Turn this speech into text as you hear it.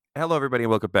Hello, everybody, and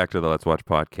welcome back to the Let's Watch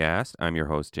podcast. I'm your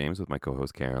host, James, with my co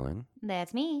host, Carolyn.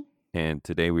 That's me. And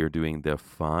today we are doing the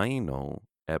final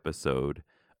episode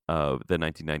of the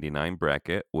 1999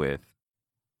 bracket with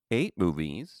 8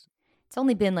 movies. It's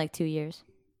only been like 2 years.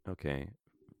 Okay,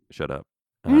 shut up.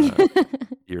 It'll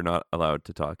You're not allowed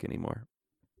to talk anymore.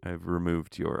 I've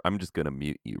removed your. I'm just going to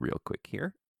mute you real quick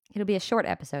here. be a short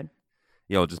episode.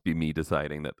 Yeah, it'll just be me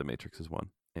deciding that The Matrix is one.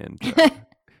 And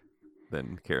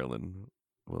then Carolyn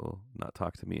will not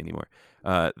talk to me anymore.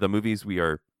 The movies we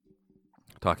are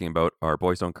talking about are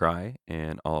Boys Don't Cry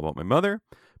and All About My Mother,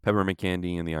 Peppermint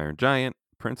Candy and the Iron Giant,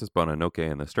 Princess Mononoke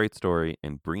and the Straight Story,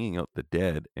 and Bringing Out the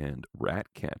Dead and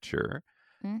Ratcatcher.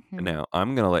 Mhm. Now,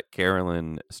 I'm going to let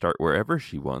Carolyn start wherever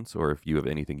she wants, or if you have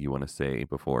anything you want to say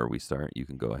before we start, you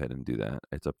can go ahead and do that.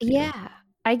 It's up to you. Yeah.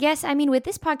 I guess, with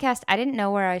this podcast, I didn't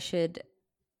know where I should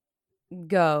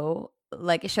go.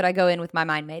 Like, should I go in with my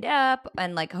mind made up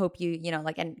and, like, hope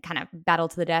and kind of battle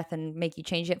to the death and make you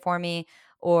change it for me?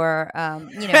 Or,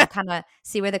 kind of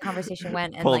see where the conversation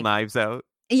went and, Pull like, knives out.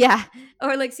 yeah.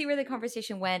 Or, like, see where the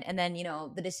conversation went and then,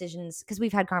 the decisions, because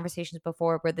we've had conversations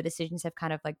before where the decisions have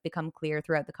kind of, like, become clear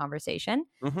throughout the conversation.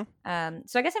 Mm-hmm.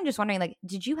 So I guess I'm just wondering, like,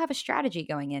 did you have a strategy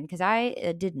going in? Because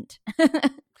I didn't.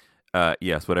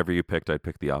 Yes, whatever you picked, I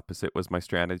picked the opposite was my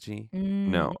strategy.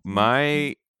 No,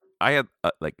 Mhm. I had,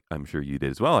 like, I'm sure you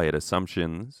did as well. I had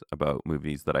assumptions about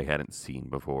movies that I hadn't seen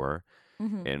before.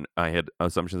 Mhm. And I had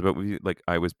assumptions about like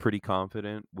I was pretty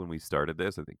confident when we started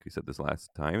this. I think we said this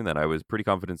last time that I was pretty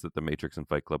confident that The Matrix and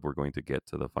Fight Club were going to get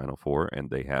to the final four,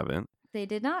 and they haven't. They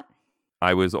did not.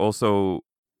 I was also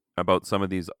about some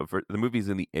of these for the movies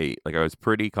in the 8. Like I was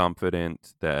pretty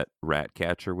confident that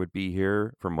Ratcatcher would be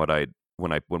here from what I'd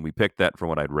when we picked that from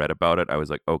what I'd read about it. I was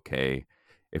like, okay,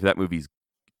 if that movie's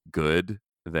good,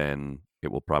 then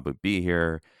it will probably be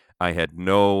here. I had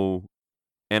no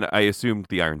and I assumed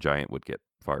The Iron Giant would get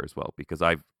far as well because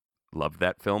I've loved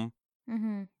that film.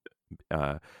 Mhm.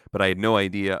 Uh, but I had no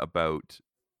idea about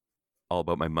All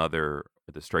About My Mother,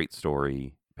 The Straight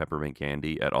Story, Peppermint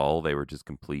Candy at all. They were just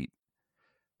complete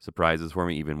surprises for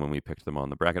me. Even when we picked them on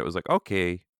the bracket, it was like,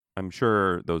 okay, I'm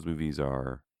sure those movies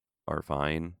are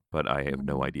fine, but I have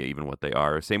no Mhm. idea even what they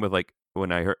are. Same with like when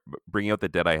I heard Bringing Out the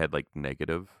Dead, I had like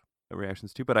negative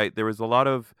reactions too. But there was a lot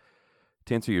of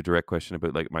to answer your direct question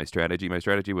about like my strategy. My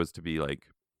strategy was to be like,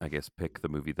 I guess, pick the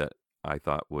movie that I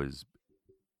thought was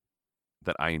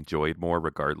that I enjoyed more,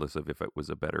 regardless of if it was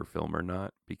a better film or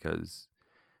not, because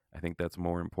I think that's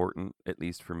more important, at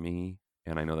least for me.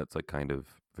 And I know that's like kind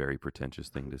of very pretentious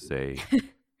thing to say,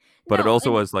 but it No,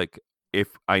 also was like, if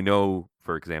I know,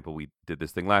 for example, we did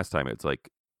this thing last time, it's like,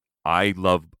 I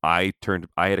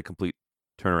had a complete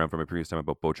turnaround from my previous time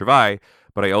about Beau Travail,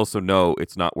 but I also know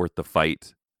it's not worth the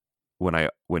fight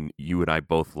when you and I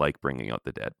both like Bringing Out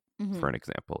the Dead, for Mhm. an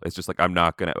example. It's just like I'm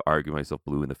not going to argue myself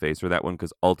blue in the face for that one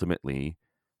because ultimately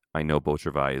I know Beau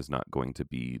Travail is not going to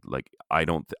be like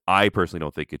I personally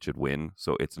don't think it should win,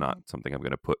 so it's not Mhm. something I'm going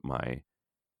to put my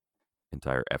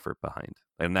entire effort behind.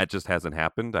 And that just hasn't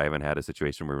happened. I haven't had a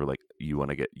situation where we're like you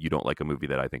don't like a movie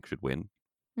that I think should win.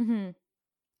 Mhm.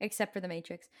 Except for The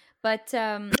Matrix. But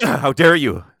How dare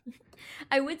you?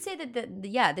 I would say that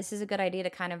yeah, this is a good idea to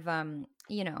kind of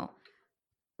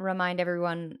remind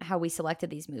everyone how we selected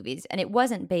these movies. And it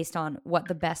wasn't based on what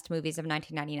the best movies of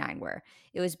 1999 were.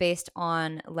 It was based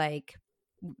on, like,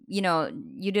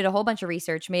 you did a whole bunch of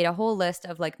research, made a whole list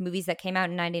of, like, movies that came out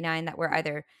in 99 that were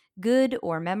either good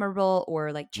or memorable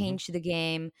or, like, Hmm. changed the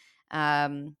game.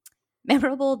 Um,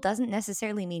 Memorable doesn't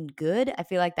necessarily mean good. I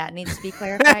feel like that needs to be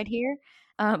clarified here.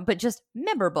 But just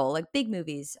memorable, like big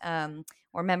movies,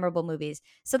 or memorable movies.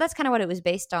 So that's kind of what it was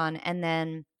based on. And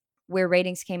then where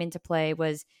ratings came into play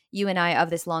was you and I, of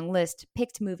this long list,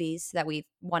 picked movies that we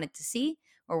wanted to see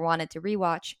or wanted to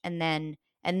rewatch, and then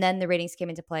the ratings came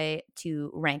into play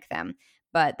to rank them.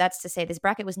 But that's to say, this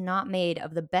bracket was not made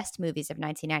of the best movies of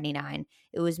 1999.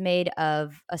 It was made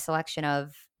of a selection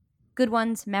of good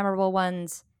ones, memorable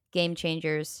ones, game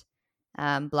changers,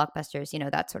 blockbusters,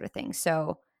 that sort of thing.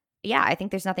 So, yeah, I think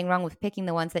there's nothing wrong with picking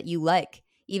the ones that you like,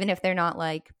 even if they're not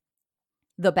like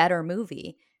the better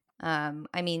movie.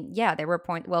 Yeah, there were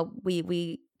points. Well,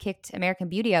 we kicked American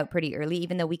Beauty out pretty early,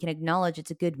 even though we can acknowledge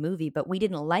it's a good movie, but we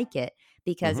didn't like it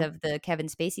because Hmm. of the Kevin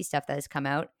Spacey stuff that has come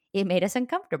out. It made us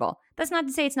uncomfortable. That's not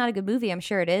to say it's not a good movie. I'm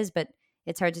sure it is, but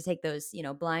it's hard to take those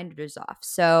blinders off.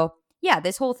 So yeah,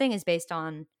 this whole thing is based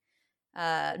on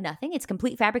nothing. It's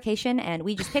complete fabrication, and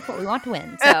we just pick what we want to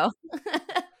win. So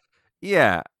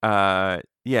Yeah.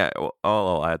 Yeah. All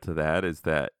I'll add to that is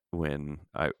that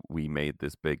we made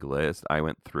this big list, I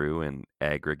went through and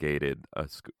aggregated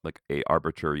like a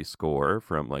arbitrary score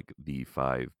from like the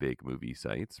 5 big movie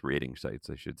sites, rating sites,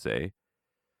 I should say.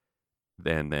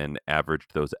 Then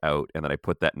averaged those out, and then I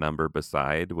put that number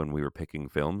beside when we were picking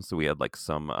films, so we had like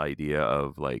some idea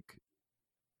of like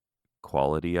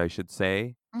quality, I should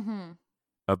say, Mm-hmm.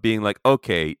 of being like,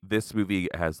 okay, this movie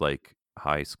has like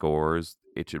high scores.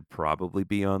 It should probably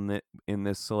be on the in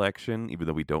this selection, even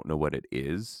though we don't know what it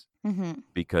is, Mm-hmm.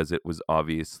 because it was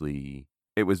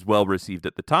well received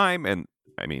at the time. And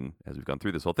I mean, as we've gone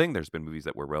through this whole thing, there's been movies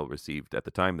that were well received at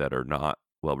the time that are not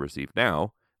well received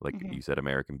now, like Mm-hmm. you said,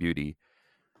 American Beauty.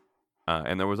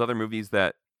 And there was other movies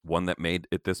that one that made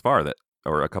it this far that,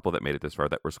 or a couple that made it this far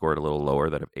that were scored a little lower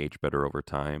that have aged better over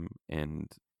time.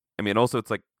 And I mean, also it's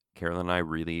like Carolyn and I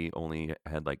really only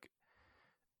had like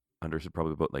understood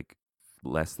probably about like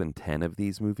less than 10 of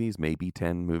these movies, maybe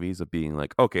 10 movies of being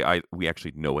like, okay, we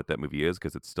actually know what that movie is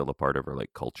because it's still a part of our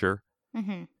like culture.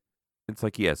 Mm-hmm. It's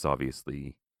like, yes,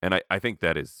 obviously. And I think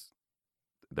that is,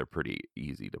 they're pretty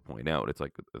easy to point out. It's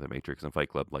like The Matrix and Fight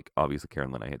Club. Like, obviously,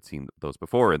 Karen and I had seen those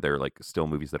before, and they're like still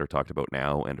movies that are talked about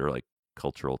now and are like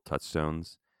cultural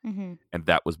touchstones. Mm-hmm. And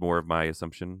that was more of my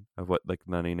assumption of what like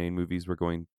 99 movies were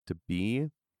going to be.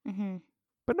 Mm-hmm.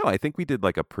 But no, I think we did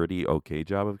like a pretty okay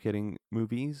job of getting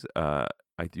movies. I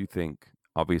do think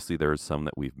obviously there's some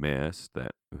that we've missed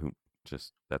that who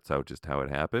just how it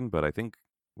happened. But I think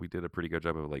we did a pretty good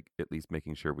job of like at least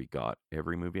making sure we got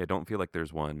every movie. I don't feel like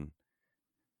there's one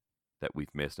that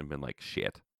we've missed and been like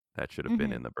shit that should have been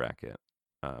Mm-hmm. in the bracket.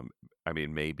 Um, I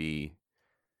mean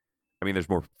there's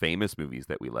more famous movies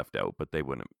that we left out, but they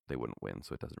wouldn't win,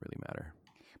 so it doesn't really matter.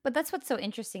 But that's what's so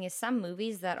interesting is some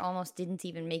movies that almost didn't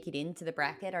even make it into the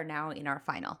bracket are now in our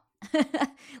final.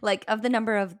 Like of the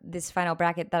number of this final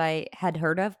bracket that I had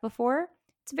heard of before,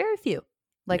 it's very few.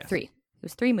 Like Yes. 3. It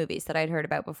was 3 movies that I'd heard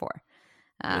about before.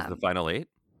 Was the Um, final 8?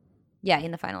 yeah,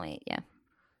 in the final 8. Yeah.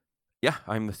 Yeah,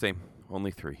 I'm the same. Only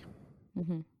 3.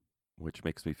 Mm-hmm. Which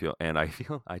makes me feel, and I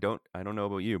feel I don't know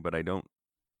about you, but I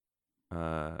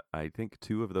think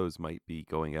 2 of those might be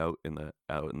going out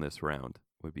in this round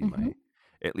would be Mm-hmm. my,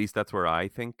 at least that's where I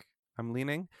think I'm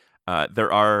leaning.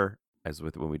 There are, as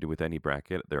with when we do with any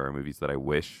bracket, there are movies that I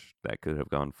wish that could have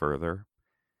gone further.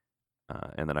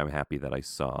 And then I'm happy that I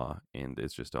saw, and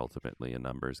it's just ultimately a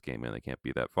numbers game, and they can't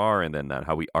be that far. And then that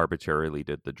how we arbitrarily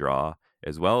did the draw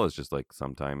as well is just like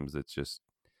sometimes it's just,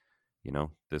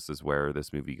 this is where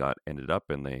this movie got ended up,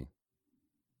 and they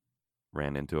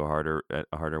ran into a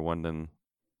harder one than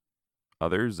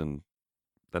others, and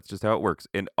that's just how it works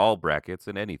in all brackets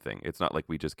and anything. It's not like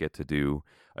we just get to do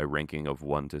a ranking of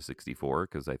 1 to 64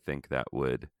 because I think that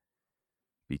would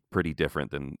be pretty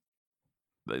different than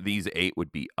these 8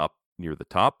 would be up near the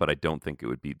top, but I don't think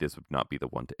this would not be the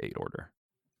 1 to 8 order.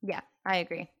 Yeah, I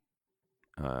agree.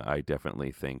 I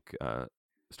definitely think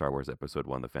Star Wars Episode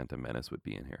 1, The Phantom Menace would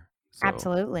be in here. So,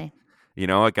 Absolutely.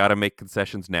 I got to make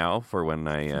concessions now for when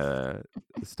I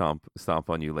stomp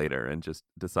on you later and just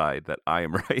decide that I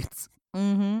am right.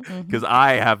 Mm-hmm. Mm-hmm. Because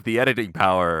I have the editing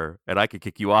power and I could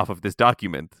kick you off of this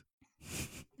document.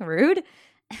 Rude.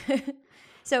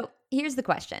 So here's the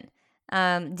question.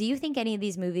 Do you think any of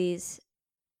these movies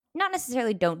not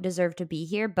necessarily don't deserve to be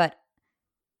here, but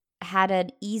had an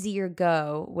easier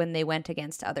go when they went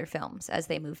against other films as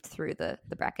they moved through the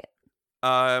bracket?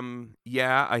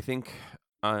 Yeah, I think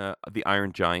the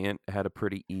Iron Giant had a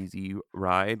pretty easy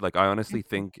ride. Like, I honestly Mhm.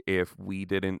 think if we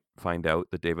didn't find out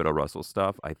the David O. Russell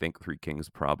stuff, I think Three Kings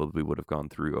probably would have gone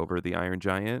through over the Iron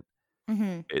Giant,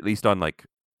 Mhm. at least on like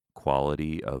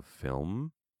quality of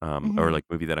film, or Mhm. like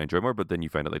movie that I enjoy more. But then you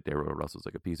find out like David O. Russell's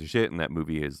like a piece of shit, and that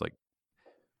movie is like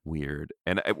weird,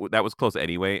 and that was close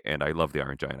anyway. And I love the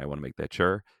Iron Giant. I want to make that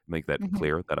Mhm.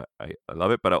 clear that I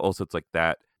love it. But also, it's like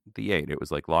that the 8. It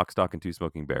was like Lock, Stock, and Two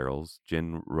Smoking Barrels,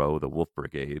 Jin Row, The Wolf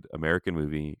Brigade, American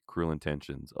Movie, Cruel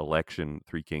Intentions, Election,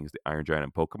 Three Kings, The Iron Giant,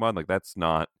 and Pokemon. Like, that's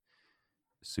not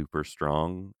super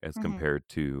strong as Mhm. compared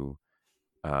to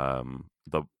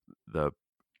the the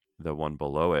the one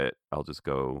below it. I'll just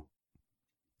go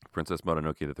Princess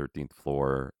Mononoke, The 13th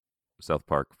Floor, South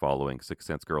Park Following, Sixth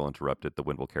Sense, Girl Interrupted, The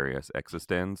Wind Will Carry Us,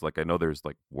 Existenz. Like, I know there's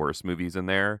like worse movies in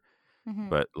there, Mhm.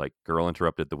 but like Girl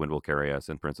Interrupted, The Wind Will Carry Us,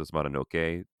 and Princess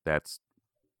Mononoke, that's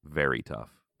very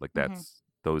tough. Like, Mhm.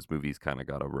 those movies kind of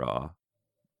got a raw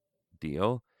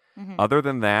deal. Mhm. Other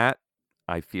than that,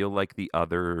 I feel like the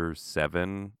other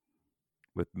 7,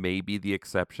 with maybe the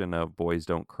exception of Boys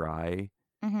Don't Cry,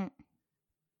 Mhm.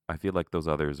 I feel like those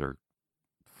others are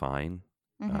fine.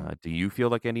 Mhm. Do you feel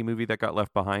like any movie that got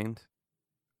left behind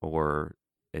or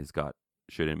is got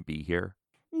shouldn't be here?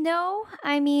 No,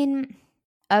 I mean,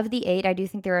 of the 8, I do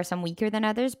think there are some weaker than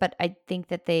others, but I think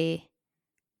that they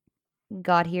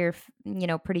got here,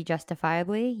 pretty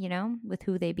justifiably, with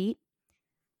who they beat.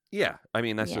 Yeah, I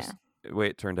mean that's Yeah. just the way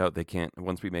it turned out. They can't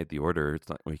once we made the order. It's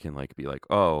not we can like be like,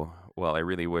 oh, well, I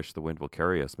really wish the Wind Will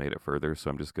Carry Us made it further, so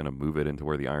I'm just gonna move it into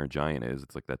where the Iron Giant is.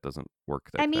 It's like that doesn't work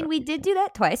I like mean, that. we We did can't. do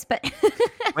that twice, but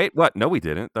Wait, what? No, we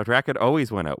didn't. The bracket always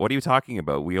went out. What are you talking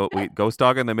about? We Ghost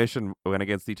Dog and the Mission went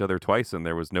against each other twice, and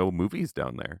there was no movies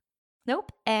down there.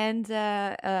 nope. And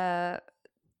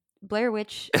Blair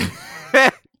Witch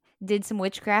did some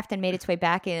witchcraft and made its way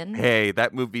back in. Hey,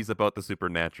 that movie's about the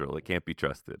supernatural. It can't be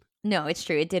trusted. No, it's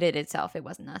true. It did it itself. It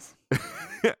wasn't us.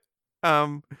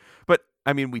 um, but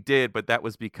I mean, we did, but that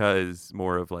was because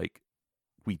more of like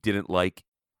we didn't like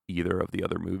either of the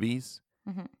other movies.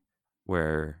 Mhm.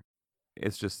 Where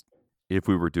it's just if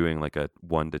we were doing like a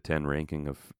 1 to 10 ranking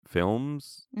of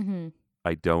films, Mhm.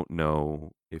 I don't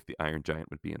know if the Iron Giant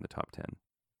would be in the top 10.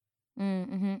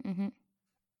 Mhm. Mhm.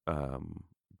 Um,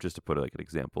 just to put like an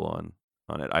example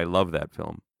on it, I love that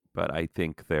film, but I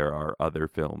think there are other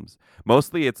films.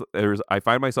 Mostly, I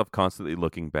find myself constantly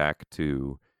looking back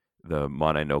to the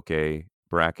Mononoke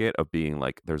bracket of being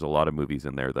like, there's a lot of movies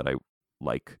in there that I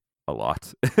like a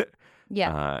lot,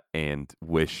 Yeah. and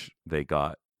wish they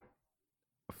got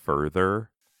further.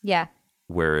 Yeah.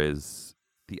 Whereas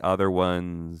the other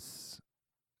ones,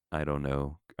 I don't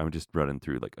know. I'm just running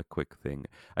through like a quick thing.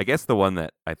 I guess the one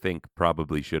that I think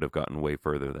probably should have gotten way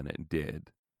further than it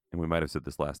did, and we might have said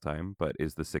this last time, but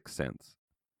is The Sixth Sense.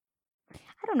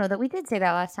 I don't know that we did say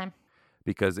that last time.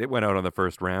 Because it went out on the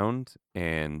first round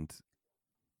and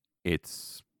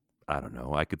it's, I don't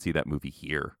know, I could see that movie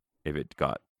here if it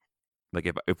got,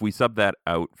 like if we sub that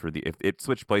out for if it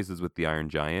switched places with the Iron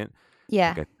Giant, Yeah.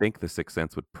 like I think The Sixth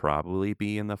Sense would probably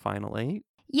be in the final 8.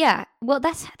 Yeah. Well,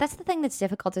 that's the thing that's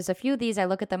difficult is a few of these I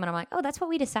look at them and I'm like, "Oh, that's what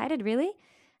we decided, really?"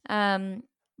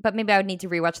 But maybe I would need to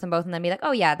rewatch them both and then be like,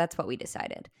 "Oh yeah, that's what we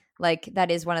decided." Like that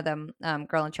is one of them,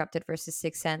 Girl Interrupted versus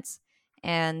Sixth Sense.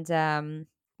 And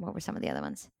what were some of the other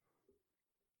ones?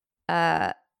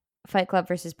 Uh Fight Club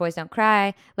versus Boys Don't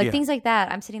Cry. Like Yeah. things like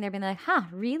that. I'm sitting there being like, "Huh,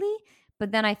 really?"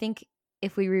 But then I think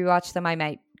if we rewatch them I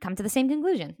might come to the same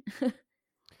conclusion.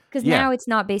 Cuz Yeah. now it's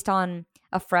not based on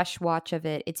a fresh watch of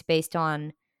it. It's based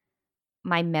on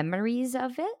my memories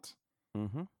of it,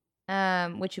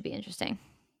 Mm-hmm. which would be interesting.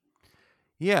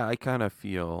 Yeah, I kind of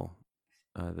feel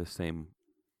the same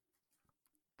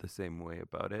way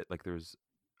about it. Like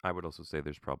I would also say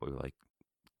there's probably like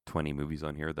 20 movies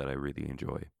on here that I really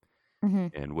enjoy Hmm.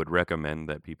 and would recommend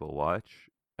that people watch.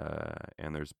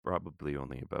 And there's probably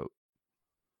only about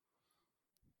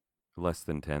less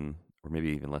than 10 or maybe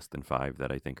even less than 5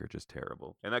 that I think are just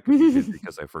terrible. And that could be just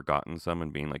because I've forgotten some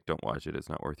and being like, don't watch it. It's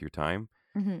not worth your time.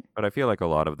 Hmm. But I feel like a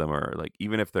lot of them are like,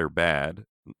 even if they're bad,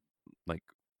 like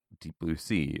Deep Blue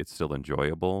Sea, it's still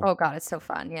enjoyable. Oh god, it's so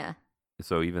fun. Yeah.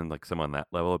 So even like some on that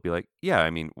level would be like, yeah,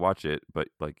 I mean, watch it, but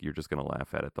like you're just gonna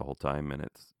laugh at it the whole time, and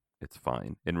it's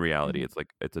fine. In reality, Hmm. it's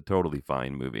like it's a totally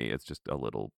fine movie. It's just a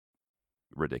little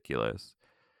ridiculous.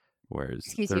 Whereas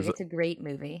Excuse you. It's a great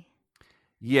movie.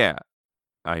 yeah,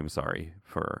 I'm sorry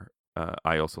for.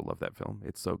 I also love that film.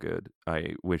 It's so good.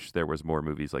 I wish there was more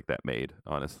movies like that made.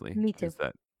 Honestly, Me too. is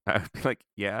that I'd be like,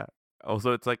 yeah.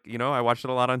 Also, it's like I watched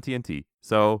it a lot on TNT,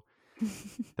 so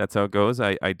that's how it goes.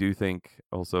 I do think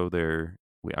also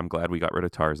I'm glad we got rid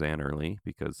of Tarzan early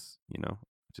because,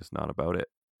 just not about it.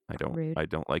 Rude. I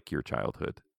don't like your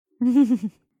childhood.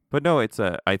 But no, it's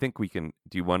I think we can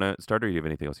do you want to start or do you have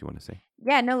anything else you want to say?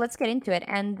 Yeah. No. Let's get into it.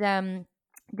 And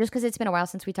just because it's been a while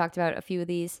since we talked about a few of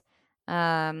these,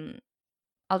 um,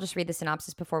 I'll just read the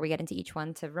synopsis before we get into each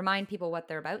one to remind people what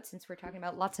they're about. Since we're talking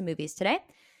about lots of movies today,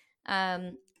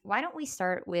 why don't we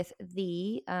start with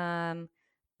the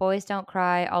Boys Don't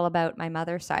Cry, All About My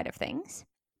Mother side of things?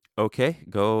 Okay,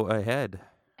 go ahead.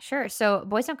 Sure. So,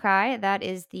 Boys Don't Cry, that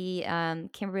is the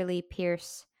Kimberly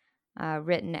Pierce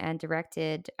written and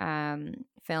directed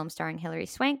film starring Hilary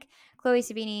Swank, Chloe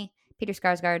Sevigny, Peter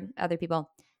Skarsgård, other people.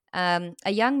 A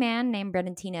young man named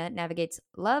Brendan Tina navigates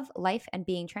love, life, and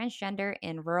being transgender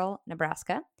in rural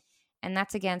Nebraska. And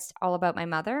that's against All About My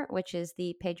Mother, which is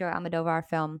the Pedro Almodovar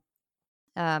film.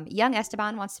 Young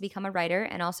Esteban wants to become a writer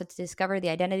and also to discover the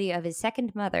identity of his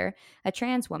second mother, a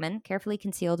trans woman carefully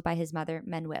concealed by his mother,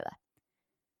 Manuela.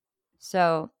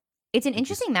 So it's an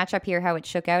interesting matchup here, how it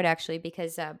shook out, actually,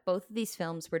 because both of these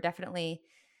films were definitely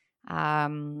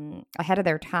ahead of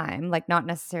their time, like not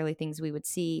necessarily things we would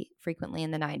see frequently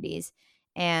in the 90s.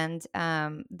 And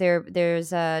there's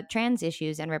trans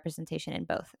issues and representation in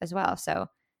both as well. So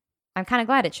I'm kind of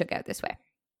glad it shook out this way.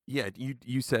 Yeah,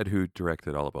 you said who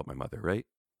directed All About My Mother, right?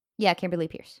 Yeah, Kimberly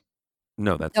Pierce.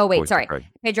 No, that's Oh, wait, Boys Don't sorry. Cry.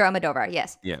 Pedro Almodovar,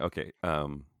 yes. Yeah, okay.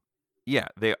 Yeah,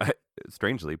 they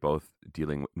strangely both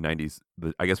dealing with 90s.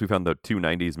 I guess we found the two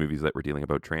 90s movies that were dealing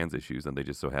about trans issues, and they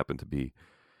just so happen to be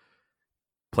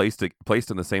placed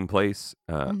in the same place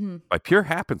Mhm, by pure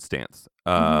happenstance.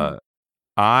 mhm,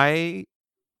 I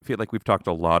feel like we've talked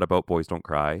a lot about Boys Don't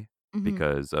Cry mhm.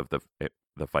 because of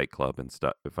the Fight Club and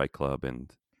stuff, Fight Club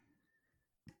and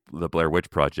the Blair Witch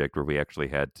Project, where we actually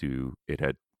had two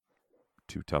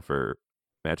tougher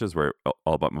matches where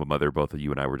All About My Mother, both of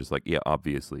you and I were just like, yeah,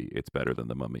 obviously it's better than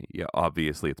The Mummy. Yeah,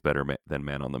 obviously it's better than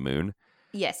Man on the Moon.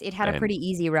 Yes, it had a And pretty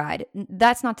easy ride.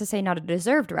 That's not to say not a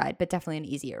deserved ride, but definitely an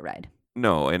easier ride.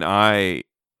 no, and I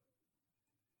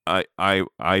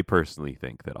personally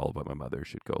think that All About My Mother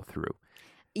should go through.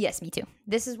 Yes, me too.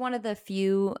 This is one of the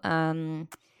few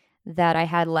that I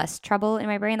had less trouble in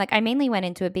my brain. Like I mainly went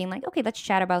into it being like, okay, let's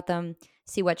chat about them,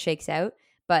 see what shakes out.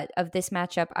 But of this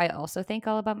matchup, I also think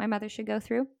All About My Mother should go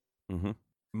through. hmm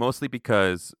Mostly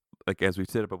because, like as we've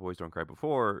said about Boys Don't Cry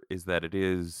before, is that it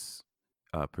is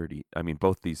pretty. I mean,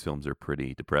 both these films are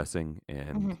pretty depressing,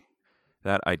 and Hmm.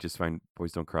 that I just find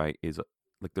Boys Don't Cry is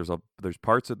like there's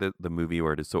parts of the movie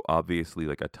where it is so obviously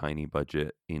like a tiny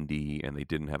budget indie, and they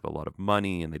didn't have a lot of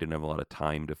money and they didn't have a lot of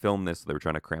time to film this, so they were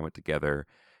trying to cram it together,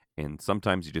 and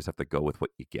sometimes you just have to go with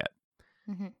what you get.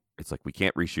 Hmm. It's like we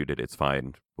can't reshoot it. It's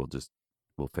fine.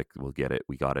 We'll get it.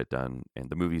 We got it done, and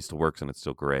the movie still works and it's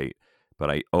still great. But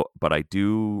I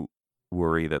do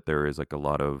worry that there is like a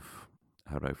lot of,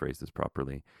 how do I phrase this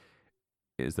properly?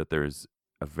 Is that there's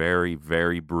a very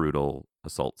very brutal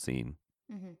assault scene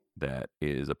Hmm. that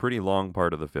is a pretty long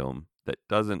part of the film that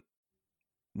doesn't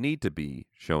need to be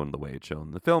shown the way it's shown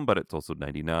in the film, but it's also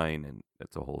 99 and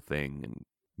it's a whole thing. And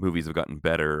movies have gotten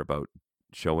better about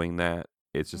showing that.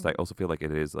 It's just I Hmm. also feel like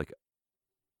it is like,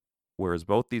 whereas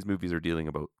both these movies are dealing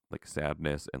about like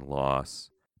sadness and loss,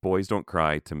 Boys Don't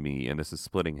Cry to me, and this is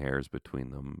splitting hairs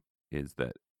between them, is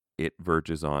that it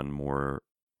verges on more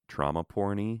trauma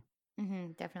porny.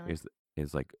 Hmm. Definitely.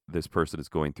 Is like this person is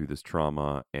going through this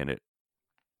trauma, and it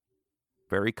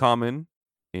very common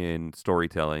in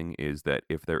storytelling is that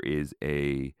if there is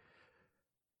a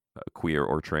queer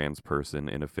or trans person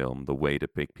in a film, the way to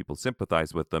make people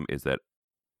sympathize with them is that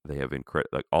they have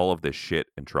like all of this shit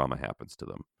and trauma happens to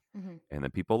them. Hmm. And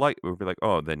then people like will be like,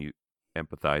 "Oh," then you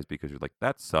empathize because you're like,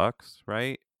 "That sucks,"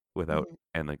 right? Without Hmm.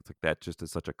 and like it's like that just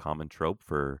is such a common trope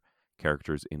for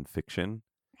characters in fiction.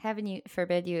 Heaven you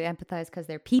forbid you empathize because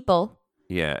they're people.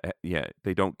 Yeah, yeah,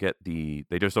 they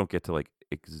just don't get to like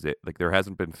exist. Like there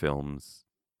hasn't been films,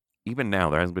 even now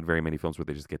there hasn't been very many films where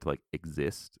they just get to like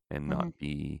exist and not Hmm.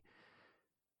 be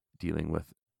dealing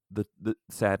with the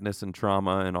sadness and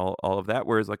trauma and all of that.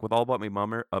 Whereas like with All About My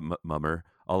Mummer,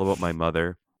 All About My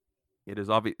Mother, it is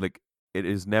obvious like it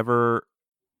is never,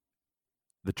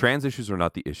 the trans issues are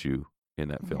not the issue in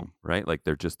that Hmm. film, right? Like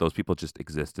they're just, those people just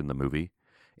exist in the movie,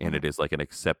 and Hmm. it is like an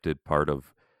accepted part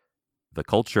of the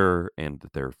culture, and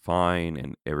that they're fine,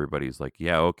 and everybody's like,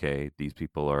 yeah, okay,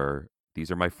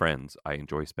 these are my friends. I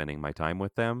enjoy spending my time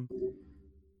with them.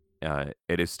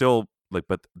 It is still like,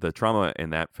 but the trauma in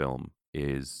that film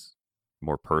is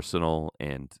more personal,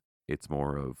 and it's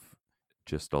more of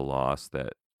just a loss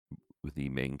that the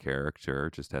main character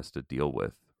just has to deal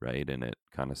with, right? And it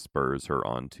kind of spurs her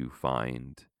on to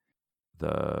find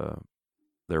the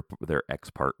their ex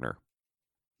partner,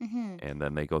 Hmm. and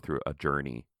then they go through a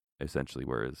journey essentially.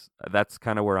 Whereas that's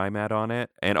kind of where I'm at on it,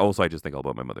 and also I just think All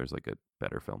About My Mother is like a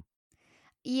better film.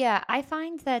 Yeah, I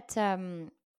find that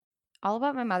All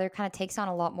About My Mother kind of takes on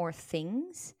a lot more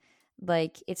things.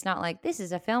 Like, it's not like this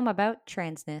is a film about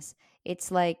transness. It's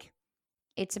like,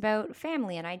 it's about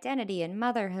family and identity and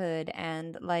motherhood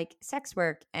and like sex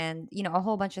work and, a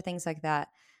whole bunch of things like that.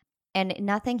 And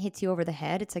nothing hits you over the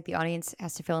head. It's like the audience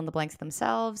has to fill in the blanks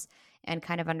themselves and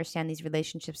kind of understand these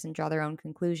relationships and draw their own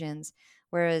conclusions.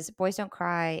 Whereas Boys Don't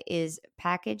Cry is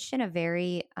packaged in a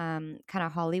very kind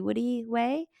of Hollywoody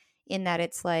way, in that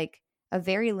it's like a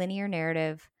very linear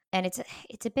narrative, and it's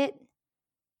a bit,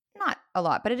 not a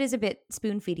lot, but it is a bit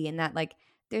spoon feedy in that like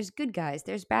there's good guys,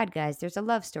 there's bad guys, there's a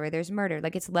love story, there's murder.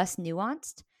 Like it's less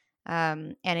nuanced,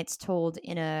 and it's told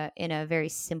in a very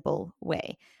simple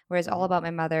way. Whereas All hmm About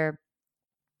My Mother,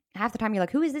 half the time you're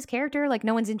like, who is this character? Like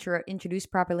no one's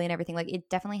introduced properly and everything. Like it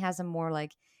definitely has a more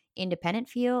like independent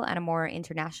feel and a more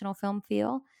international film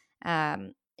feel.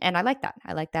 And I like that.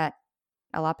 I like that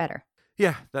a lot better.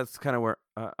 Yeah, that's kind of where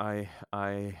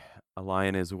I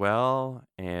align as well.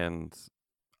 And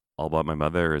All About My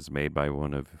Mother is made by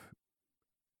one of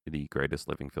the greatest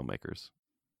living filmmakers,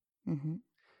 Hmm.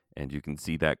 and you can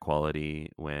see that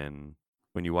quality when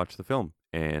you watch the film.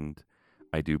 And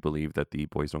I do believe that the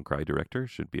Boys Don't Cry director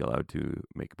should be allowed to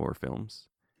make more films,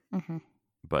 Hmm.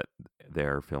 but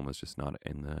their film is just not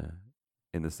in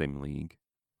the same league,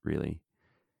 really.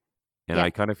 And Yeah. I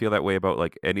kind of feel that way about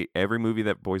like every movie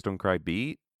that Boys Don't Cry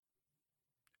beat.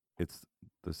 It's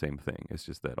the same thing. It's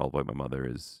just that All About My Mother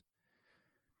is,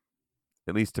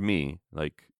 at least to me,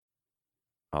 like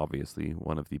obviously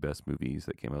one of the best movies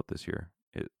that came out this year.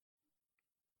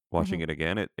 Watching Hmm. it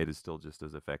again, it is still just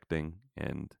as affecting.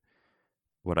 And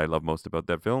what I love most about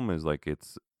that film is like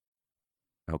it's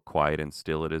how quiet and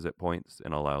still it is at points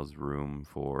and allows room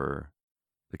for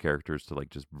the characters to like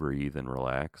just breathe and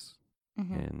relax.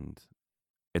 Hmm. And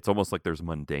it's almost like there's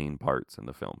mundane parts in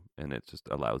the film, and it just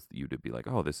allows you to be like,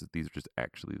 oh, these are just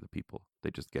actually the people.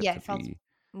 They just get Yeah, to it felt be,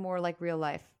 more like real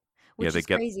life, yeah, which they is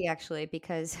get, crazy actually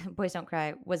because Boys Don't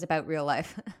Cry was about real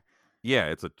life. yeah,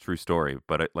 it's a true story,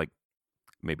 but it like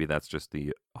maybe that's just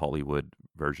the Hollywood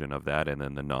version of that, and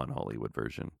then the non-Hollywood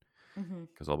version, Hmm.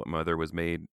 because All But Mother was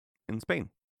made in Spain.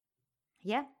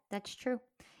 Yeah, that's true.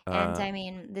 And Uh, I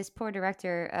mean, this poor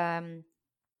director,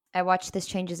 I watched This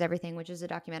Changes Everything, which is a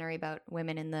documentary about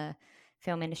women in the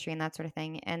film industry and that sort of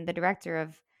thing. And the director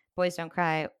of Boys Don't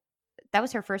Cry, that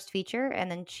was her first feature. And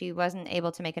then she wasn't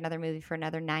able to make another movie for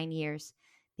another 9 years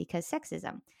because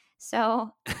sexism.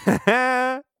 So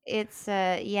it's,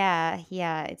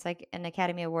 yeah, it's like an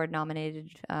Academy Award nominated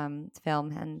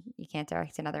film, and you can't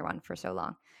direct another one for so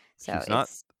long. So she's not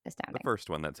it's the astounding. first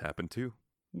one that's happened to.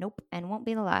 Nope. And won't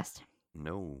be the last.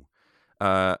 No.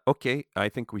 Okay, I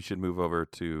think we should move over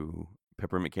to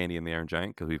Peppermint Candy and the Iron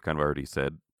Giant because we've kind of already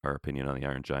said our opinion on the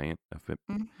Iron Giant, or at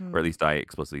Hmm. least I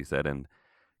explicitly said. And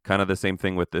kind of the same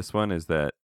thing with this one is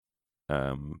that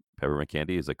Peppermint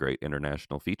Candy is a great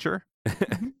international feature,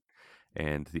 Hmm.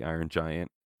 and the Iron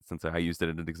Giant, since I used it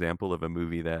as an example of a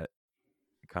movie that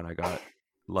kind of got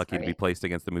lucky to be Sorry. placed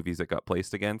against the movies it got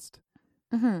placed against.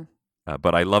 Hmm.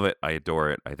 But I love it. I adore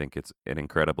it. I think it's an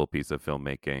incredible piece of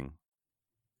filmmaking.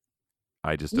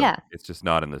 I just don't. Yeah. It's just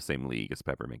not in the same league as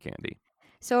Peppermint Candy.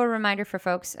 So a reminder for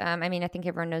folks. I mean, I think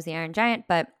everyone knows the Iron Giant,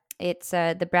 but it's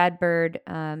the Brad Bird.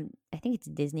 I think it's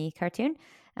a Disney cartoon.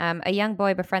 A young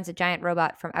boy befriends a giant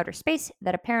robot from outer space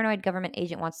that a paranoid government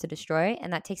agent wants to destroy,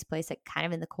 and that takes place like kind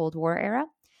of in the Cold War era.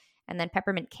 And then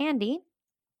Peppermint Candy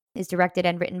is directed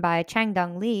and written by Chang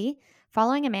Dong Lee.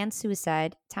 Following a man's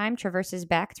suicide, time traverses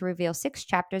back to reveal 6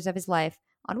 chapters of his life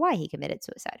on why he committed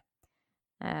suicide.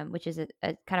 Which is a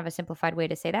kind of a simplified way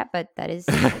to say that, but that is,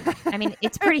 I mean,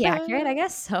 it's pretty accurate, I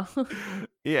guess. So,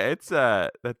 Yeah, it's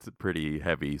that's a pretty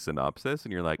heavy synopsis,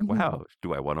 and you're like, hmm. wow,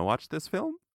 do I want to watch this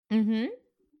film? Hmm.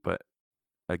 But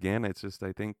again, it's just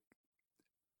I think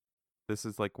this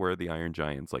is like where the Iron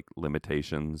Giant's like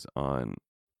limitations on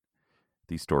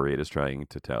the story it is trying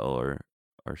to tell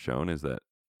are shown is that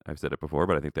I've said it before,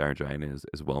 but I think the Iron Giant is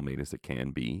as well made as it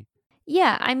can be.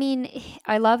 Yeah, I mean,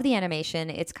 I love the animation.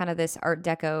 It's kind of this Art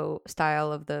Deco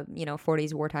style of the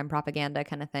 40s wartime propaganda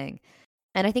kind of thing,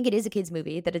 and I think it is a kids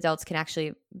movie that adults can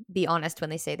actually be honest when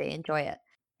they say they enjoy it,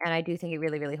 and I do think it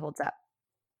really, really holds up.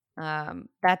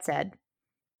 That said,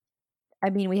 I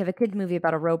mean, we have a kids movie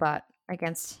about a robot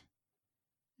against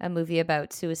a movie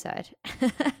about suicide.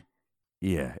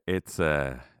 Yeah, it's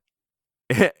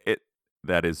it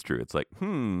that is true. It's like,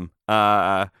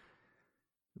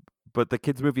 but the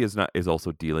kids movie is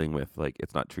also dealing with like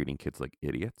it's not treating kids like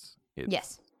idiots.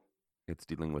 Yes. It's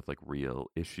dealing with like real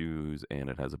issues, and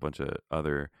it has a bunch of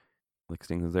other like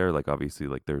things there. Like obviously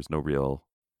like there's no real,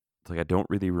 it's like I don't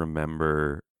really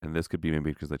remember, and this could be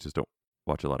maybe because I just don't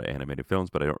watch a lot of animated films,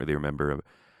 but I don't really remember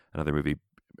another movie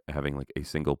having like a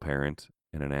single parent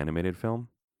in an animated film.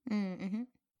 Mm-hmm.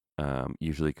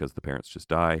 Usually because the parents just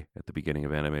die at the beginning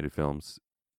of animated films,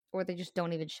 Or they just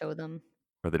don't even show them.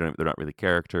 or they're not really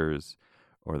characters,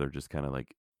 or they're just kind of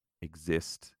like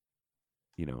exist,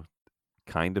 you know,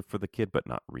 kind of for the kid, but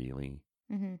not really.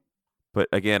 Hmm. But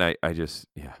again, I just,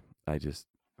 yeah, I just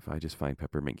find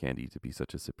Peppermint Candy to be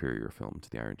such a superior film to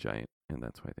the Iron Giant, and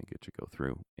that's why I think it should go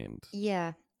through. And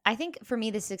Yeah. I think for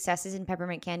me, the successes in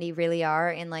Peppermint Candy really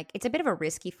are in like, it's a bit of a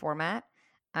risky format,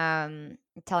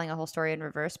 telling a whole story in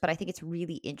reverse, but I think it's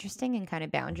really interesting and kind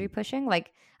of boundary Mhm. pushing.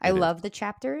 Like, I It is. love the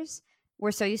chapters.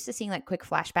 We're so used to seeing like quick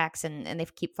flashbacks and they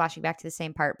keep flashing back to the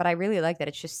same part, but I really like that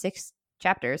it's just 6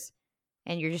 chapters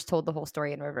and you're just told the whole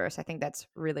story in reverse. I think that's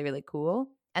really, really cool.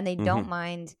 And they don't Hmm.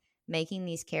 mind making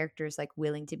these characters like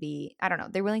willing to be, I don't know,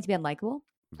 they're willing to be unlikable.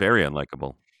 Very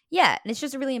unlikable. Yeah, and it's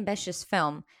just a really ambitious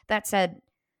film. That said,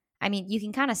 I mean, you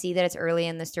can kind of see that it's early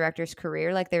in this director's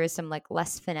career. Like there is some like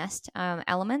less finessed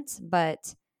elements,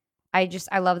 but I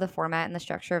love the format and the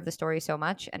structure of the story so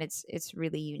much, and it's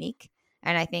really unique.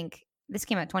 And I think this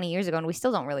came out 20 years ago, and we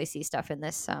still don't really see stuff in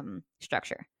this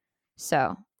structure.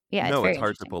 So yeah, it's No, it's very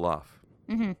hard to interesting. pull off.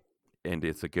 Hmm. And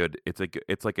it's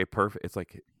like a perfect, it's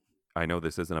like, I know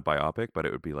this isn't a biopic, but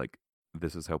it would be like,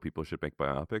 this is how people should make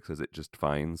biopics, is it just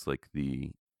finds like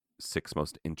the six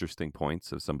most interesting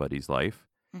points of somebody's life,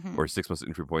 Hmm. or six most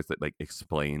interesting points that like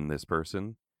explain this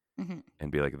person, Hmm.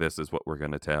 and be like, this is what we're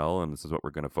going to tell, and this is what we're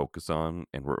going to focus on,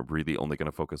 and we're really only going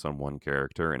to focus on one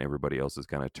character, and everybody else is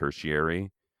kind of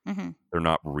tertiary. Hmm. They're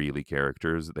not really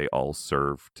characters, they all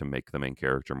serve to make the main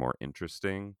character more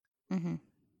interesting. Hmm.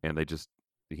 And they just,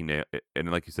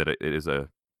 and like you said, it is a,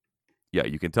 yeah,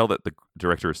 you can tell that the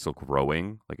director is still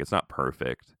growing. Like, it's not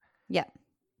perfect, Yeah.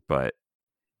 but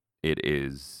it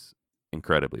is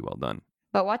incredibly well done.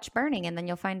 But watch Burning, and then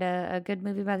you'll find a good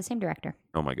movie by the same director.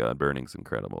 Oh my god, Burning's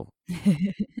incredible.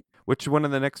 Which one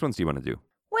of the next ones do you want to do?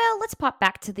 Well, let's pop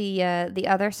back to the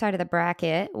other side of the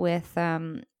bracket with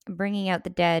Bringing Out the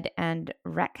Dead and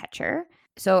Ratcatcher.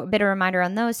 So a bit of a reminder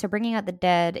on those. So Bringing Out the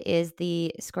Dead is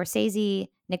the Scorsese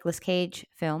Nicolas Cage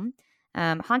film.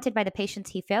 Haunted by the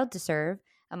patients he failed to serve,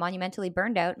 a monumentally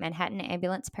burned out Manhattan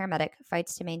ambulance paramedic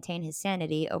fights to maintain his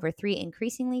sanity over 3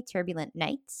 increasingly turbulent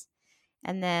nights.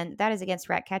 And then that is against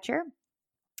Ratcatcher,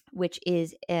 which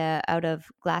is out of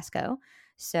Glasgow.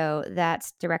 So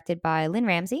that's directed by Lynn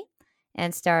Ramsey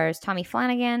and stars Tommy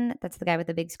Flanagan. That's the guy with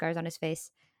the big scars on his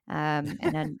face. And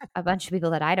then a bunch of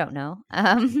people that I don't know.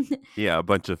 Yeah, a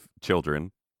bunch of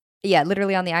children. Yeah,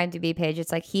 literally on the IMDb page,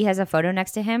 it's like he has a photo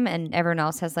next to him, and everyone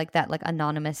else has like that like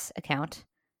anonymous account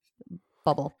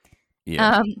bubble.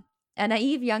 Yeah. Um, a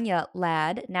naive young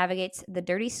lad navigates the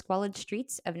dirty, squalid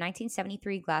streets of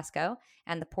 1973 Glasgow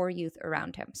and the poor youth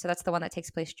around him. So that's the one that takes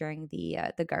place during the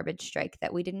garbage strike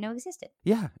that we didn't know existed.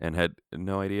 Yeah, and had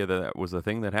no idea that that was a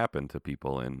thing that happened to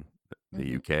people in the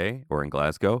Hmm. UK or in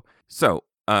Glasgow. So,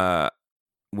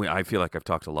 I feel like I've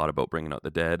talked a lot about Bringing Out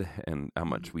the Dead and how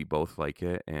much we both like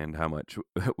it, and how much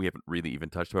we haven't really even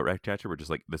touched about Ratcatcher. We're just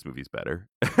like, this movie's better.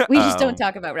 We just don't um,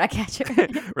 talk about Ratcatcher.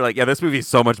 we're like, yeah, this movie's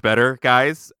so much better,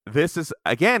 guys. This is,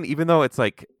 again, even though it's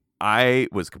like, I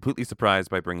was completely surprised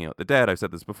by Bringing Out the Dead. I've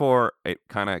said this before. It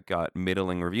kind of got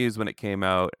middling reviews when it came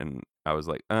out, and I was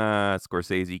like,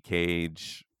 Scorsese,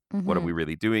 Cage, what are we Hmm.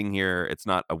 really doing here? It's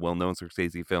not a well-known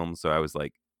Scorsese film, so I was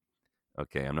like,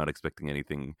 okay, I'm not expecting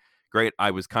anything great.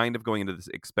 I was kind of going into this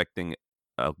expecting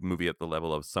a movie at the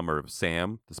level of Summer of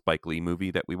Sam, the Spike Lee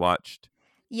movie that we watched.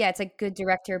 Yeah, it's a good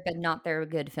director, but not their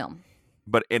good film.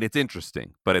 And it's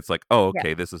interesting, but it's like, oh, Yeah.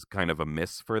 okay, this is kind of a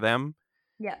miss for them.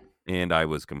 Yeah. And I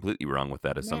was completely wrong with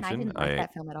that Man, I assumption. didn't like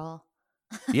that film at all.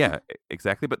 Yeah,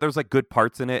 exactly. But there's like good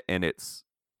parts in it, and it's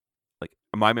like,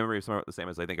 my memory is somewhat the same,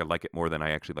 as I think I like it more than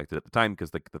I actually liked it at the time, because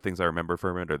the things I remember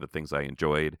from it are the things I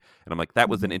enjoyed, and I'm like, that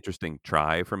was an Hmm. interesting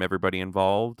try from everybody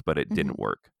involved, but it Hmm. didn't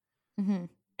work, Hmm.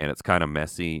 and it's kind of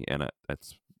messy, and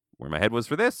that's where my head was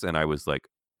for this, and I was like,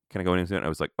 kind of going into it, and I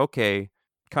was like, okay,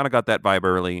 kind of got that vibe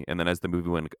early, and then as the movie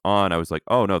went on, I was like,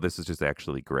 oh no, this is just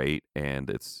actually great, and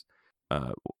it's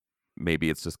uh, maybe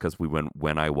it's just because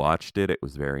when I watched it, it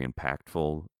was very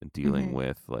impactful in dealing Hmm.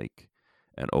 with like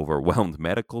an overwhelmed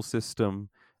medical system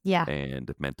Yeah.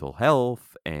 and mental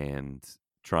health, and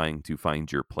trying to find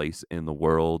your place in the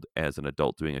world as an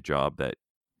adult doing a job that,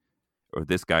 or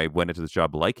this guy went into this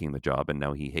job liking the job, and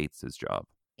now he hates his job.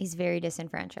 He's very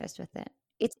disenfranchised with it.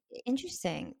 It's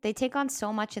interesting. They take on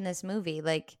so much in this movie,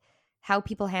 like how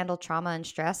people handle trauma and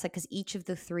stress, like because each of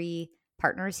the 3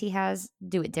 partners he has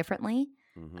do it differently.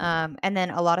 Hmm. And then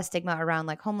a lot of stigma around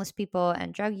like homeless people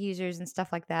and drug users and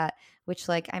stuff like that. Which,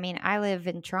 like, I mean, I live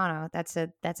in Toronto. That's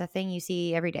a thing you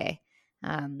see every day.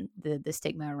 The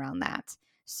stigma around that.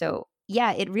 So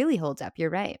yeah, it really holds up. You're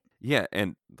right. Yeah,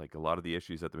 and like a lot of the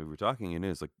issues that the movie we're talking in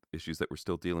is like issues that we're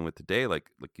still dealing with today, like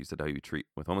you said, how you treat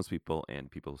with homeless people and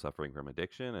people suffering from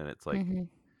addiction, and it's like, Mm-hmm.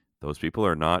 those people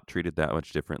are not treated that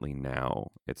much differently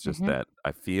now. It's just Mm-hmm. that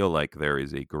I feel like there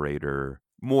is a greater,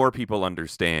 more people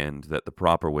understand that the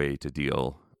proper way to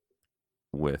deal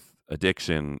with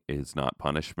addiction is not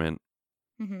punishment.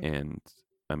 Mm-hmm. And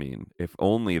I mean, if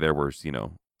only there was,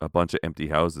 a bunch of empty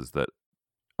houses that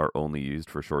are only used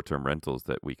for short term rentals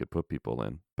that we could put people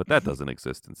in. But that doesn't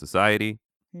exist in society.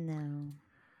 No.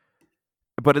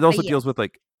 But it But also yeah. deals with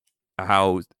like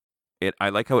how I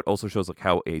like how it also shows like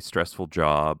how a stressful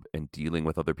job and dealing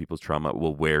with other people's trauma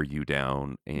will wear you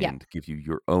down Yeah. and give you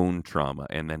your own trauma,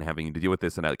 and then having to deal with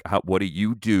this, and like, what do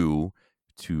you do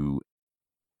to,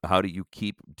 how do you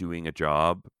keep doing a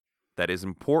job that is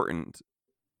important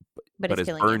But but it's has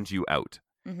killing you. burned you out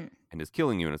Mhm. and is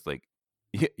killing you, and it's like,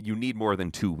 you need more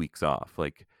than 2 weeks off.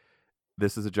 Like,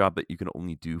 this is a job that you can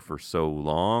only do for so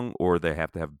long, or they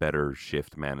have to have better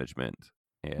shift management.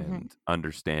 Mhm. and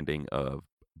understanding of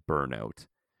burnout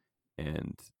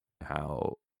and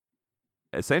how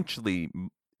essentially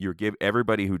you're give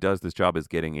everybody who does this job is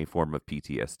getting a form of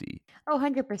PTSD. Oh,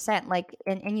 100%. Like,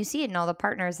 and you see it in all the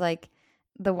partners. Like,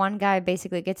 the one guy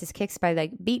basically gets his kicks by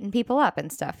like beating people up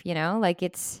and stuff, you know? Like,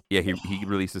 it's, Yeah, he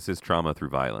releases his trauma through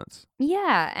violence.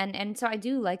 yeah. And so I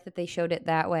do like that they showed it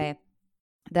that way.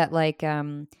 That like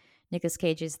Nicolas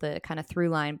Cage is the kind of through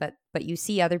line, but you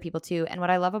see other people too. And what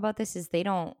I love about this is they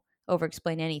don't over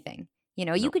explain anything. You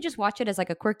know, you No. could just watch it as like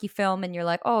a quirky film and you're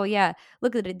like, "Oh yeah,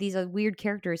 look at it. These are weird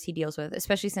characters he deals with,"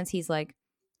 especially since he's like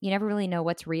you never really know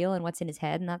what's real and what's in his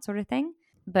head and that sort of thing.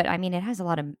 But I mean, it has a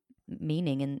lot of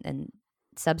meaning and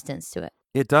substance to it.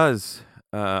 It does.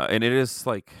 And it is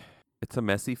like it's a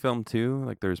messy film too.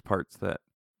 Like there's parts that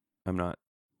I'm not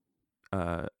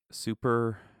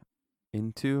super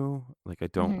into. Like I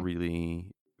don't Mhm.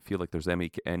 really feel like there's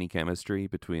any chemistry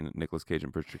between Nicolas Cage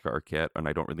and Patricia Arquette, and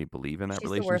I don't really believe in that She's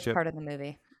the worst relationship. part of the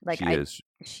movie. Like She I is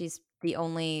she's the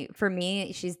only for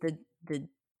me, she's the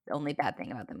only bad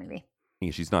thing about the movie.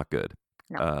 she's not good.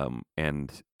 No.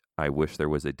 And I wish there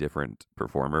was a different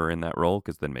performer in that role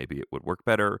because then maybe it would work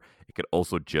better. It could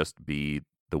also just be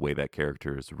the way that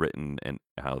character is written and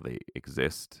how they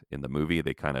exist in the movie.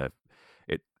 They kind of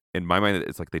it in my mind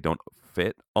it's like they don't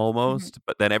fit Mhm. almost.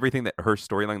 But then everything that her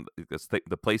storyline,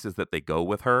 the places that they go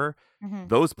with her, Mhm.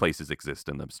 those places exist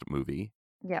in the movie.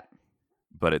 Yep.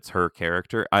 But it's her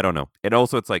character. I don't know. And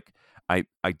also, it's like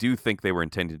I do think they were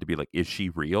intended to be like, is she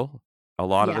real? A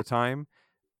lot of Yeah. the time,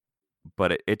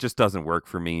 but it just doesn't work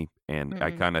for me, and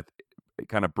I Mm-mm. kind of it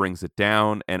kind of brings it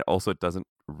down, and also it doesn't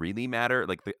really matter.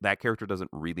 Like that character doesn't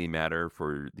really matter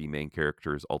for the main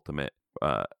character's ultimate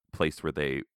uh, place where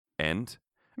they end.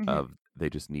 Mhm. Of they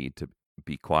just need to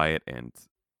be quiet and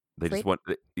they just Sleep? want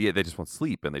yeah they just want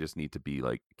sleep and they just need to be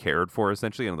like cared for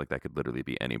essentially, and like that could literally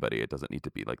be anybody. It doesn't need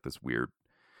to be like this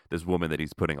woman that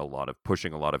he's pushing a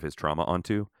lot of his trauma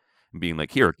onto, and being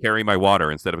like, here, carry my water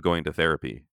instead of going to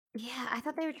therapy. Yeah, I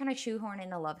thought they were trying to shoehorn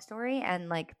in a love story and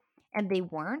they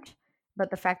weren't, but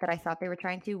the fact that I thought they were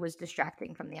trying to was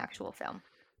distracting from the actual film.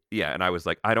 Yeah, and I was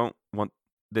like, I don't want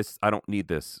this. I don't need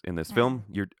this in this Mm. film.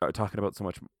 You're talking about so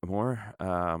much more.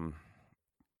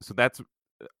 So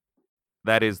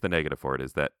that is the negative for it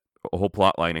is that a whole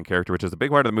plot line and character, which is a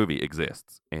big part of the movie,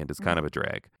 exists and is kind of Mhm. a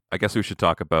drag. I guess we should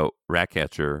talk about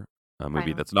Ratcatcher, a movie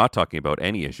Finally. that's not talking about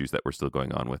any issues that we're still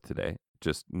going on with today.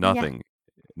 Just Yeah.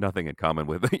 nothing in common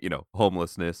with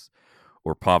homelessness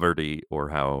or poverty or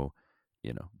how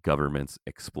governments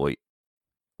exploit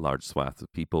large swaths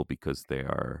of people because they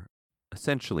are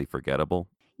essentially forgettable.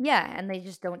 Yeah, and they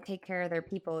just don't take care of their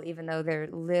people even though they're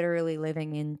literally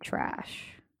living in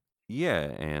trash. Yeah,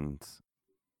 and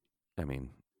I mean,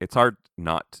 it's hard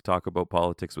not to talk about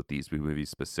politics with these movies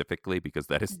specifically because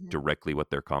that is Mhm. directly what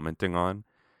they're commenting on.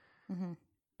 Mhm.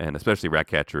 And especially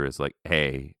Ratcatcher is like,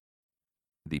 hey,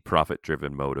 the profit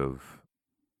driven motive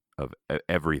of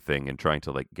everything and trying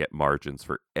to like get margins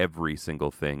for every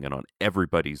single thing and on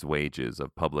everybody's wages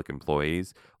of public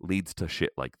employees leads to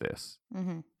shit like this.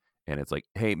 Mhm. And it's like,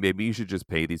 hey, maybe you should just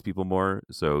pay these people more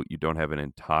so you don't have an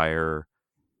entire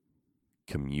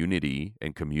community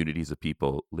and communities of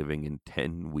people living in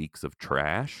 10 weeks of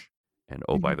trash. And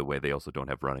oh, by Mhm. the way, they also don't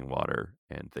have running water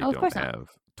and they Oh, of don't course not.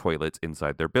 have toilets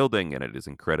inside their building. And it is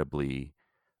incredibly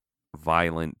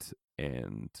violent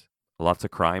and lots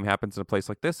of crime happens in a place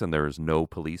like this. And there is no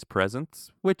police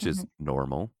presence, which is Mhm.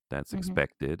 normal. That's Mhm.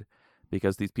 expected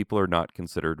because these people are not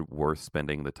considered worth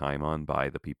spending the time on by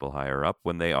the people higher up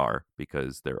when they are,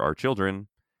 because there are children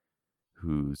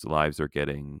whose lives are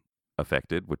getting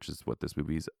affected, which is what this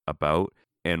movie's about.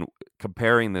 And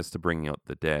comparing this to Bringing Out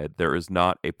the Dead, there is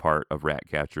not a part of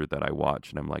Ratcatcher that I watch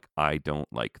and I'm like, I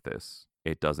don't like this.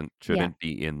 It doesn't Yeah. shouldn't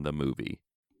be in the movie.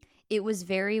 It was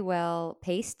very well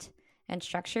paced and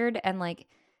structured and like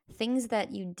things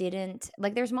that you didn't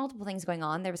like there's multiple things going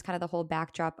on. There was kind of the whole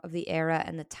backdrop of the era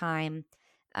and the time.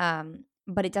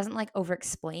 But it doesn't like over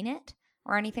explain it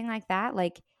or anything like that.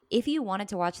 Like if you wanted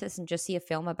to watch this and just see a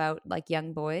film about like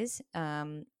young boys,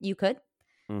 you could.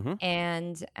 Hmm.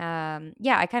 And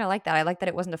yeah, I kind of like that. I like that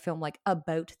it wasn't a film like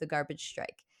about the garbage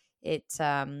strike.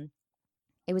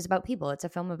 It was about people. It's a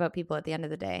film about people at the end of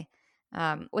the day.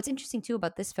 What's interesting too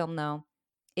about this film, though,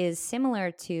 is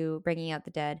similar to Bringing Out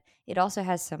the Dead. It also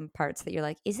has some parts that you're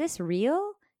like, is this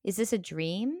real? Is this a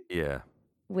dream? Yeah.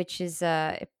 Which is, you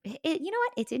know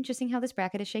what? It's interesting how this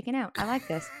bracket is shaken out. I like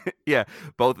this. Yeah.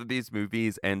 Both of these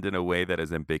movies end in a way that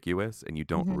is ambiguous and you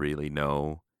don't Hmm. really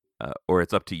know, or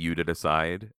it's up to you to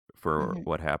decide for Hmm.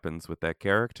 what happens with that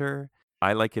character.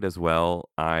 I like it as well.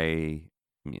 I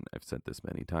mean, I've said this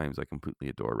many times. I completely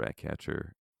adore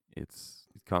Ratcatcher. It's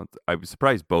I'm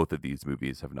surprised both of these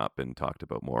movies have not been talked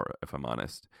about more, if I'm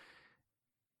honest.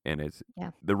 And it's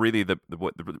Yeah.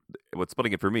 what's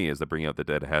splitting it for me is that Bringing Out the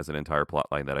Dead has an entire plot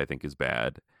line that I think is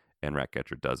bad, and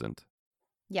Ratcatcher doesn't.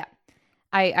 Yeah.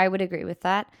 I would agree with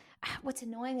that. What's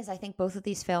annoying is I think both of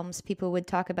these films, people would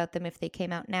talk about them if they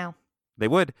came out now. They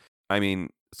would. I mean,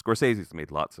 Scorsese's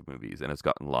made lots of movies and has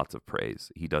gotten lots of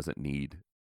praise. He doesn't need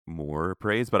more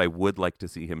praise, but I would like to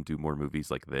see him do more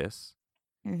movies like this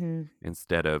Mm-hmm.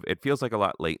 instead of. It feels like a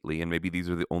lot lately, and maybe these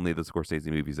are only the Scorsese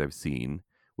movies I've seen,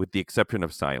 with the exception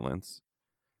of Silence.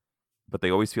 But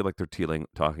they always feel like they're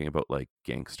talking about like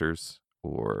gangsters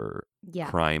or Yeah.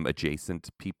 crime adjacent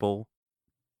people,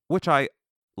 which I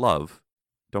love.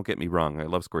 Don't get me wrong, I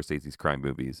love Scorsese's crime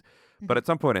movies, but Mm-hmm. at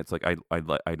some point it's like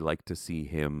I'd like to see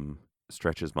him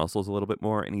stretch his muscles a little bit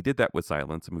more, and he did that with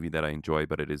Silence, a movie that I enjoy,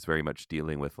 but it is very much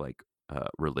dealing with like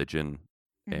religion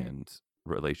Mm-hmm. and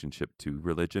relationship to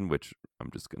religion, which I'm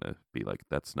just gonna be like,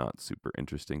 that's not super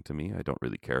interesting to me. I don't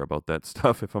really care about that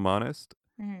stuff, if I'm honest.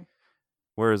 Mm-hmm.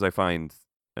 Whereas I find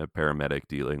a paramedic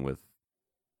dealing with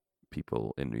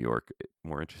people in New York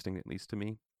more interesting, at least to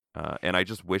me. And I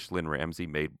just wish Lynn Ramsey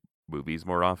made movies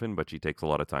more often, but she takes a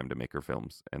lot of time to make her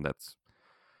films, and that's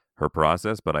her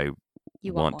process. But I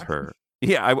You want want more. her.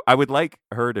 Yeah, I would like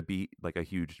her to be like a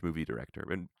huge movie director,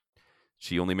 and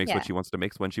she only makes what Yeah. she wants to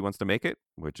make when she wants to make it,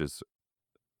 which is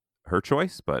her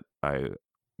choice. But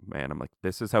man, I'm like,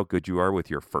 this is how good you are with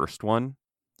your first one.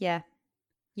 Yeah.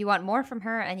 You want more from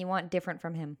her and you want different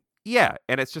from him. Yeah,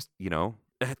 and it's just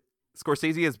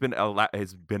Scorsese has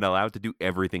been allowed to do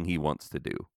everything he wants to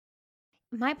do.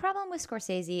 My problem with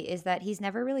Scorsese is that he's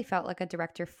never really felt like a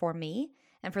director for me.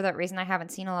 And for that reason, I haven't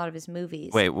seen a lot of his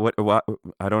movies. Wait, what?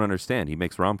 I don't understand. He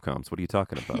makes rom-coms. What are you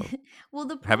talking about? Well,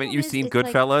 the Haven't problem you is, seen it's like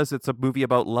Goodfellas? It's a movie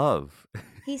about love.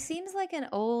 he seems like an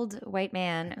old white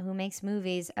man who makes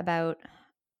movies about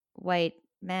white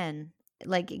men,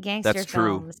 like That's gangster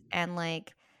true. films and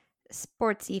like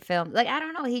sportsy films. Like I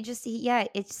don't know, yeah,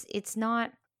 it's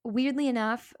not. Weirdly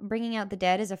enough, Bringing Out the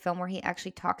Dead is a film where he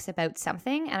actually talks about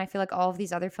something, and I feel like all of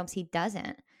these other films he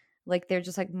doesn't. Like they're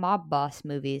just like mob boss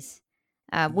movies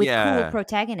with cool Yeah.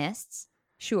 protagonists.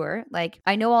 Sure, like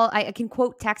I know I can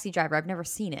quote Taxi Driver. I've never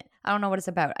seen it. I don't know what it's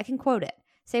about. I can quote it.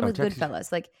 Same Oh, with Taxi.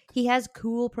 Goodfellas. Like he has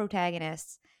cool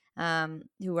protagonists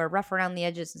who are rough around the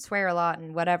edges and swear a lot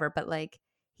and whatever, but like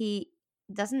he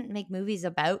doesn't make movies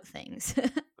about things.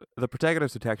 The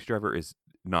protagonist of Taxi Driver is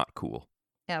not cool.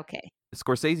 Okay.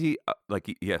 Scorsese,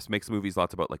 yes, makes movies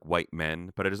lots about like white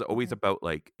men, but it is always Mhm. about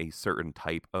like a certain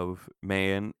type of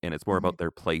man, and it's more Mhm. about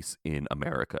their place in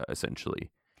America,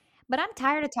 essentially. But I'm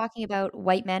tired of talking about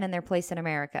white men and their place in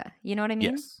America. You know what I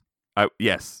mean? Yes.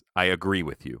 Yes, I agree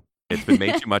with you. It's been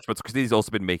made too much, but Scorsese's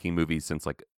also been making movies since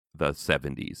like the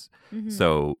 70s. Mhm.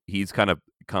 So he's kind of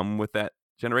come with that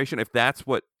generation. Those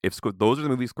are the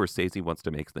movies Scorsese wants to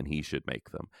make, then he should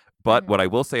make them. But Mhm. what I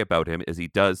will say about him is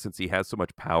since he has so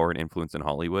much power and influence in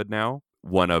Hollywood now,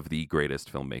 one of the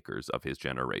greatest filmmakers of his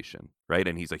generation, right?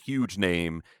 And he's a huge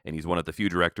name, and he's one of the few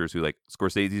directors who like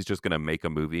Scorsese's just going to make a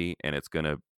movie and it's going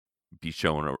to be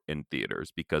shown in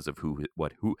theaters because of who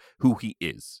he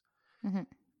is. Mhm.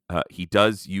 He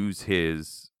does use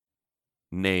his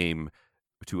name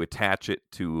to attach it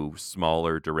to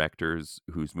smaller directors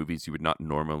whose movies you would not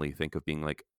normally think of being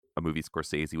like a movie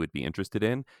Scorsese would be interested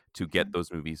in, to get Mhm.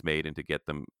 those movies made and to get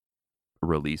them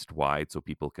released wide so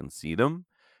people can see them.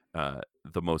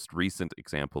 The most recent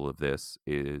example of this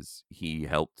is he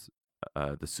helped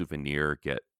The Souvenir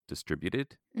get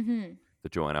distributed, Mhm. the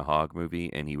Joanna Hogg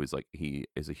movie, and he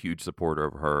is a huge supporter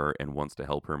of her and wants to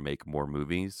help her make more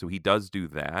movies. So he does do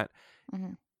that,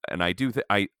 Mhm. and I do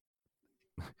I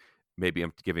maybe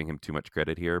I'm giving him too much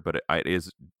credit here, but it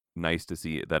is nice to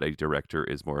see that a director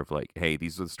is more of like, hey,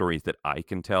 these are the stories that I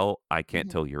can tell. I can't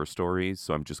Mhm. tell your stories,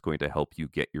 so I'm just going to help you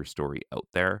get your story out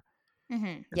there.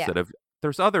 Mhm. Yeah. Instead of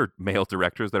there's other male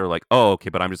directors that are like, oh, okay,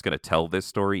 but I'm just going to tell this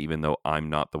story, even though I'm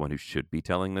not the one who should be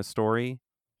telling this story.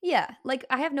 Yeah. Like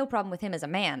I have no problem with him as a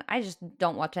man. I just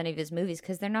don't watch any of his movies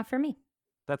because they're not for me.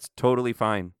 That's totally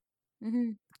fine.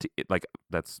 Mhm.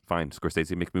 That's fine.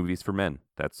 Scorsese make movies for men.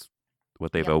 That's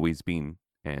what they've Yep. always been.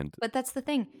 And But that's the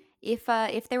thing. If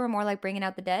they were more like Bringing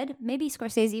Out the Dead, maybe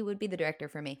Scorsese would be the director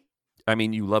for me. I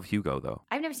mean, you love Hugo though.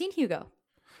 I've never seen Hugo.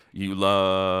 You love.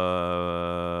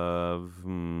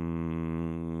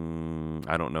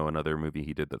 I don't know another movie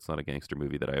he did that's not a gangster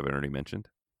movie that I haven't already mentioned.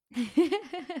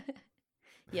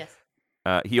 Yes.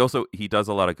 He does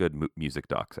a lot of good music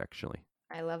docs. Actually,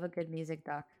 I love a good music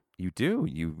doc, you do.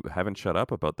 You haven't shut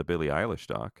up about the Billie Eilish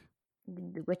doc.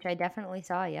 which I definitely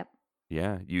saw. Yep.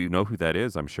 Yeah, you know who that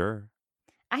is. I'm sure.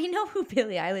 I know who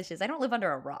Billie Eilish is. I don't live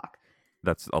under a rock.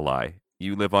 That's a lie.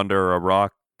 You live under a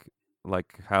rock,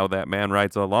 like how that man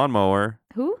rides a lawnmower.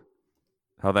 Who?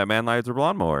 How that man rides a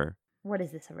lawnmower. What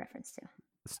is this a reference to?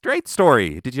 Straight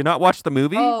Story. Did you not watch the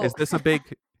movie? Oh. Is this a big?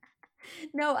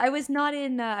 No, I was not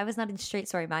in. I was not in straight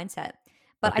story mindset.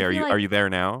 But I Okay, feel are like you there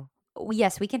now?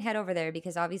 yes, we can head over there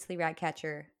because obviously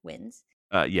Ratcatcher wins.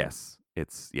 Yes.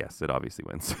 It obviously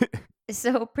wins.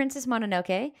 So Princess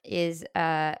Mononoke is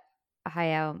a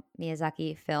Hayao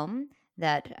Miyazaki film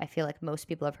that I feel like most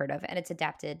people have heard of, and it's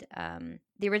adapted.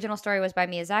 The original story was by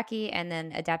Miyazaki, and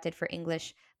then adapted for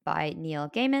English by Neil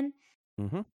Gaiman.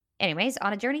 hmm Anyways,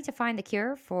 on a journey to find the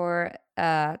cure for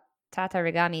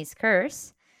Tatarigami's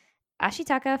curse,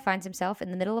 Ashitaka finds himself in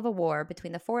the middle of a war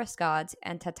between the forest gods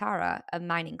and Tatara, a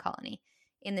mining colony.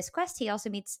 In this quest, he also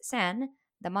meets San,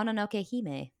 the Mononoke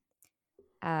Hime.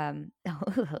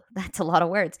 That's a lot of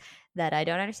words that I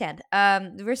don't understand.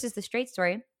 Versus the Straight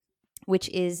Story, which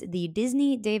is the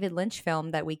Disney David Lynch film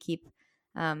that we keep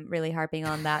really harping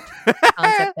on that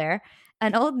concept there.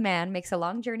 An old man makes a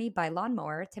long journey by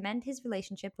lawnmower to mend his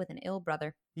relationship with an ill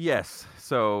brother. Yes.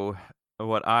 So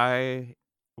what I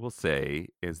will say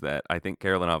is that I think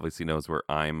Carolyn obviously knows where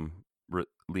I'm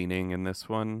leaning in this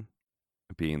one,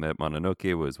 being that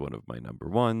Mononoke was one of my number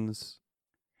ones.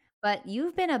 But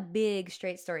you've been a big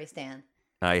Straight Story stan.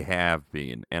 I have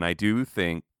been, and I do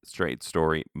think Straight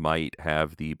Story might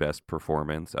have the best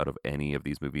performance out of any of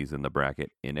these movies in the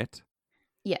bracket in it.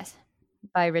 Yes,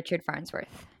 by Richard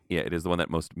Farnsworth. Yeah, it is the one that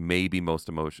most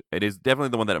emotion. It is definitely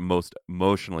the one that most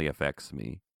emotionally affects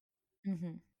me,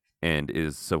 Mm-hmm. and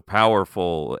is so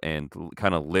powerful and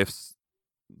kind of lifts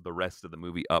the rest of the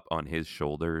movie up on his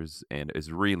shoulders, and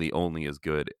is really only as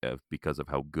good because of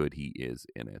how good he is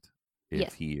in it. If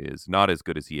Yes. he is not as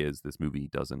good as he is, this movie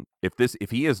doesn't.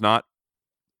 If he is not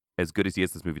as good as he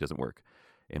is, this movie doesn't work,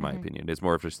 in my Mhm. opinion. It's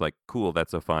more of just like, cool,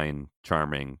 that's a fine,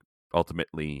 charming,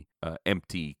 ultimately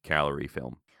empty calorie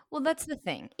film. Well, that's the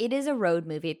thing. It is a road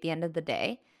movie at the end of the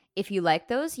day. If you like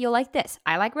those, you'll like this.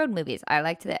 I like road movies. I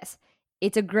liked this.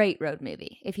 It's a great road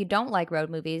movie. If you don't like road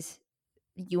movies,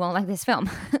 you won't like this film.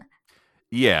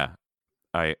 Yeah,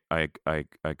 I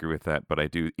agree with that. But I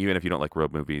do, even if you don't like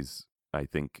road movies, I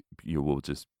think people will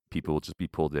just be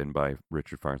pulled in by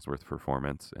Richard Farnsworth's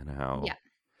performance and how. Yeah.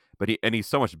 But he's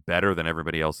so much better than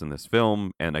everybody else in this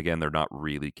film. And again, they're not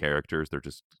really characters; they're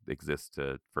just exist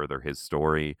to further his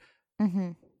story.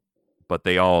 Mm-hmm. But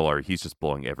they all are. He's just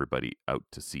blowing everybody out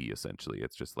to sea. Essentially,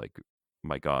 it's just like,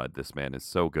 my God, this man is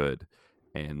so good,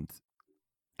 and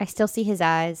I still see his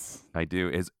eyes. I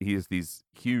do. He has these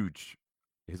huge.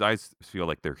 His eyes feel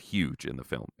like they're huge in the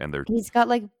film, and He's got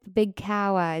like big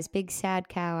cow eyes, big sad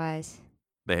cow eyes.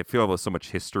 they feel with so much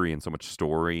history and so much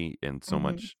story and so Mm-hmm.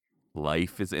 much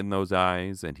life is in those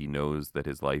eyes, and he knows that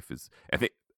his life is. I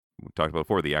think we talked about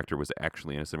before. The actor was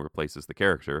actually in a similar place as the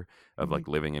character of Mm-hmm. like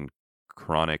living in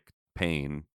chronic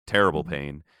pain, terrible Mm-hmm.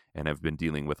 pain, and have been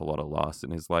dealing with a lot of loss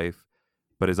in his life.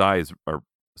 But his eyes are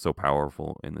so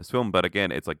powerful in this film. But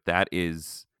again, it's like that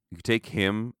is you take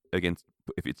him against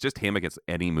if it's just him against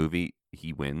any movie,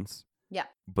 he wins. Yeah.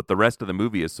 But the rest of the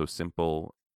movie is so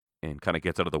simple and kind of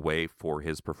gets out of the way for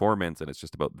his performance, and it's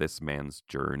just about this man's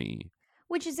journey.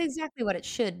 Which is exactly what it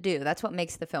should do. That's what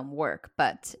makes the film work.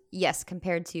 But yes,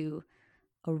 compared to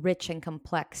a rich and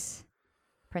complex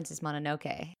Princess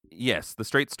Mononoke. Yes, the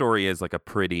Straight Story is like a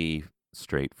pretty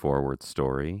straightforward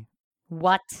story.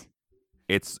 What?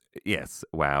 It's yes,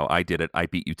 wow, I did it. I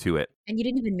beat you to it. And you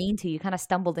didn't even mean to. You kind of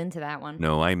stumbled into that one.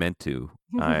 No, I meant to.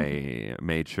 I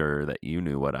made sure that you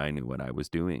knew what I knew what I was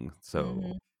doing. So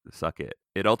Mhm. suck it.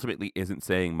 It ultimately isn't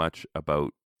saying much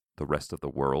about the rest of the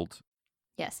world,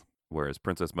 Yes. whereas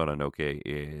Princess Mononoke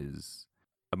is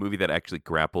a movie that actually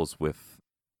grapples with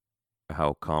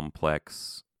how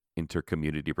complex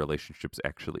intercommunity relationships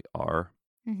actually are,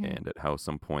 Mhm. and at how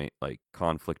some point like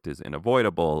conflict is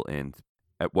unavoidable, and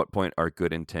at what point are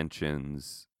good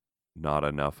intentions not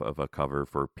enough of a cover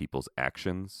for people's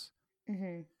actions.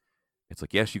 Mhm. It's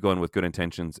like, yes, you go in with good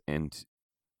intentions, and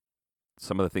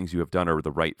some of the things you have done are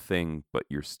the right thing, but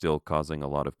you're still causing a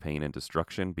lot of pain and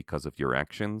destruction because of your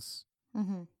actions.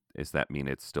 Mhm. Does that mean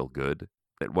it's still good?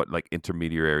 That what like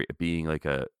intermediary being like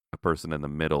a person in the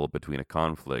middle between a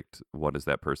conflict, what is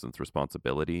that person's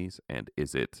responsibilities, and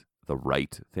is it the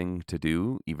right thing to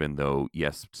do? Even though,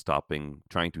 yes,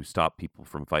 trying to stop people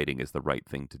from fighting is the right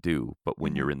thing to do, but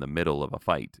when Mhm. you're in the middle of a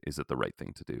fight, is it the right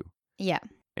thing to do? Yeah.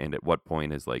 And at what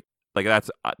point is like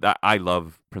that's I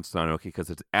love Princess Mononoke because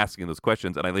it's asking those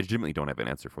questions, and I legitimately don't have an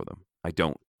answer for them. I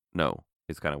don't know.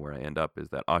 Is kind of where I end up. Is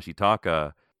that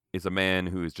Ashitaka is a man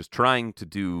who is just trying to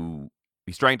do.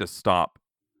 He's trying to stop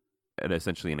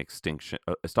essentially an extinction,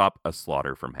 stop a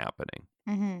slaughter from happening.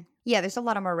 Yeah, there's a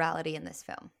lot of morality in this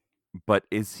film. But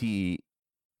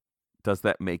does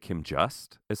that make him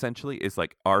just, essentially? Is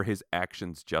like, are his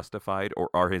actions justified, or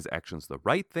are his actions the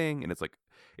right thing? And it's like,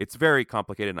 it's very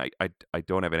complicated, and I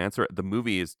don't have an answer. The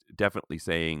movie is definitely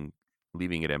saying,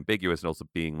 leaving it ambiguous, and also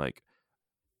being like,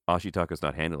 Ashitaka's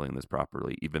not handling this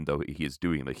properly, even though he is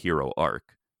doing the hero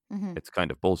arc. Hmm. It's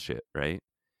kind of bullshit, right?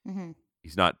 Hmm.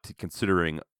 He's not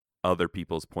considering other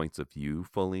people's points of view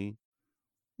fully.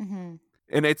 Hmm.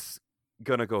 And it's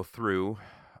gonna go through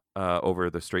over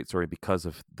the straight story because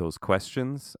of those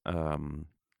questions.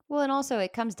 Well, and also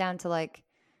it comes down to like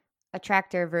a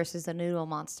tractor versus a noodle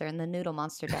monster, and the noodle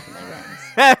monster definitely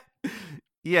wins.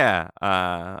 Yeah,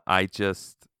 I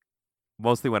just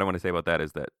mostly what I want to say about that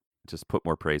is that just put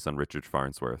more praise on Richard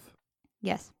Farnsworth.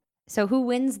 Yes. So who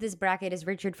wins this bracket is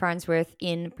Richard Farnsworth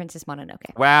in Princess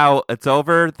Mononoke. Wow, it's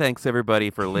over. Thanks everybody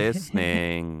for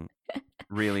listening.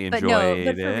 Really But no, but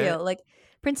enjoyed for it. real, like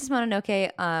Princess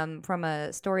Mononoke, from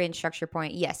a story and structure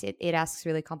point, yes, it asks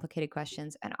really complicated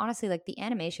questions, and honestly, like the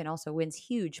animation also wins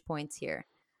huge points here.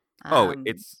 Oh, Um,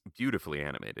 it's beautifully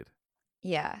animated.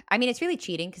 yeah, I mean it's really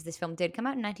cheating because this film did come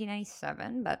out in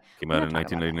 1997, but Came we're out not in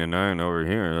talking about 1999 over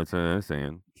here. That's what I'm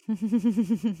saying.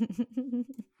 that.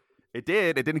 It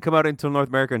did. It didn't come out until North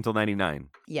America until 99,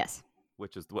 Yes,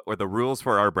 which is what were the rules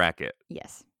for our bracket.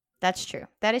 yes, that's true.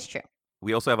 That is true.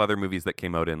 We also have other movies that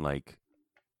came out in like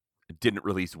didn't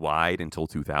release wide until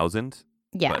 2000,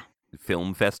 Yeah, but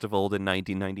film festivaled in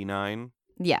 1999.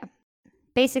 yeah.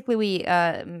 Basically, we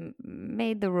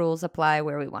made the rules apply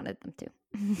where we wanted them to.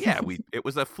 Yeah, it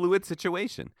was a fluid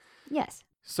situation. Yes.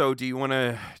 So, do you want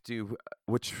to do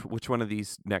which one of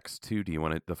these next two do you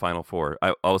want the final four?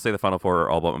 I'll say the final four are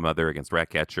All About My Mother against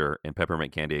Ratcatcher and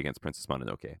Peppermint Candy against Princess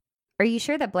Mononoke. Are you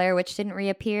sure that Blair Witch didn't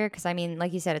reappear? Because I mean,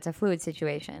 like you said, it's a fluid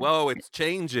situation. Whoa, it's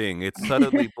changing. It's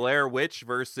suddenly Blair Witch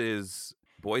versus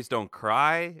Boys Don't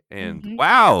Cry, and Mhm.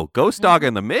 wow, Ghost Dog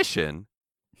and the Mission.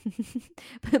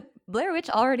 But Blair Witch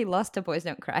already lost to Boys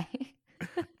Don't Cry.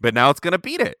 But now it's gonna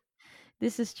beat it.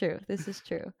 This is true. This is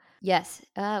true. Yes.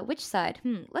 Which side?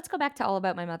 Let's go back to All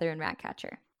About My Mother and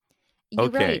Ratcatcher. You're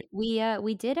Okay. right.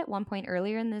 We did at one point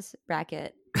earlier in this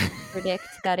bracket predict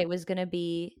that it was going to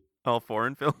be All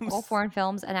foreign films. all foreign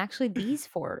films, and actually these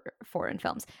four foreign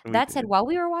films. We That said, did. while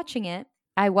we were watching it,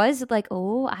 I was like,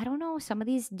 oh, I don't know. Some of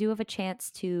these do have a chance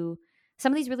to.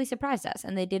 Some of these really surprised us,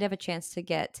 and they did have a chance to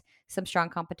get some strong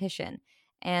competition.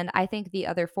 And I think the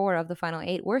other four of the final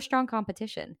eight were strong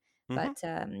competition. Mhm.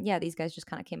 But yeah, these guys just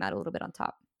kind of came out a little bit on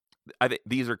top. I think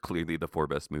these are clearly the four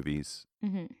best movies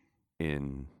Hmm.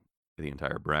 in the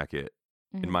entire bracket,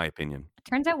 in Hmm. my opinion.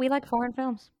 Turns out we like foreign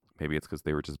films. Maybe it's because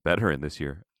they were just better in this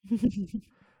year.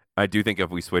 I do think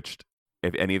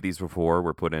if any of these four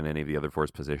were put in any of the other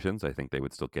four's positions, I think they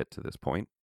would still get to this point.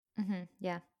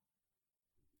 Yeah,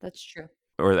 that's true.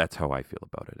 Or that's how I feel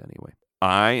about it anyway.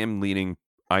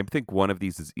 I think one of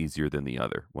these is easier than the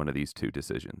other, one of these two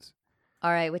decisions.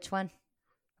 All right, which one?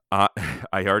 Uh,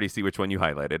 I already see which one you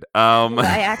highlighted. Well,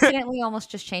 I accidentally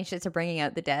almost just changed it to Bringing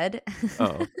Out the Dead.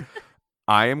 Oh.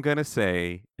 I am going to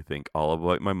say, I think All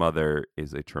About My Mother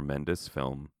is a tremendous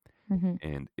film Hmm.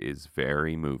 and is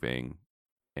very moving.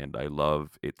 And I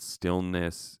love its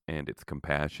stillness and its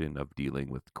compassion of dealing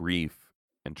with grief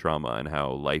and trauma and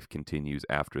how life continues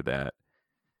after that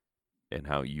and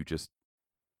how you just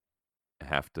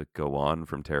have to go on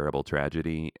from terrible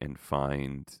tragedy and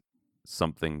find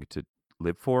something to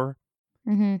live for.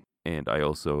 Hmm. And I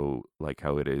also like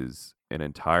how it is an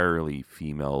entirely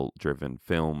female driven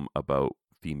film about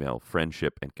female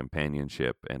friendship and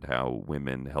companionship and how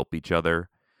women help each other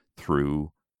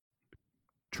through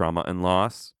trauma and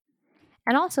loss.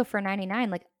 And also for 99,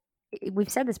 like we've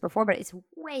said this before, but it's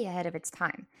way ahead of its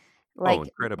time. Oh, Like,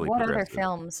 incredibly what other progressive.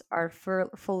 films are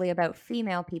fully about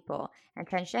female people and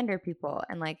transgender people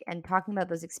and and talking about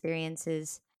those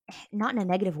experiences, not in a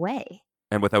negative way?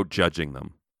 And without judging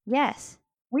them. Yes.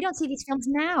 We don't see these films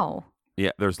now.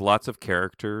 Yeah, there's lots of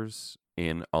characters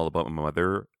in All About My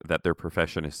Mother that their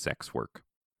profession is sex work.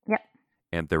 Yep.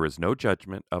 And there is no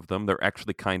judgment of them. They're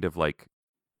actually kind of like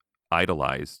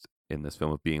idolized in this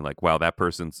film of being like, wow,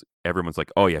 everyone's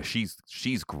like, oh yeah,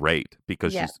 she's great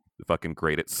because Yeah. she's fucking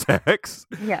great at sex.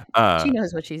 Yeah. Uh, She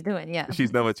knows what she's doing. Yeah.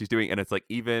 she's know what she's doing, and it's like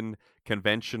even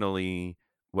conventionally,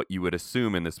 what you would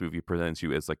assume in this movie presents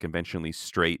you as like conventionally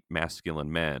straight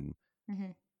masculine men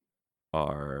Hmm.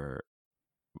 are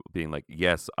being like,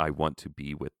 yes, I want to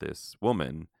be with this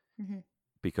woman Hmm.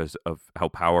 because of how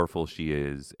powerful she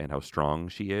is and how strong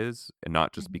she is, and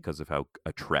not just Hmm. because of how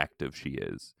attractive she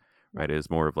is. Yeah. Right? It is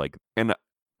more of like, and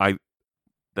I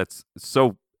that's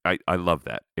so I love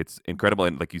that. It's incredible,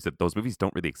 and like you said, those movies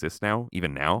don't really exist now,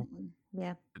 even now. Mm-mm.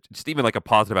 Yeah. Just even like a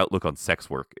positive outlook on sex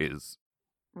work is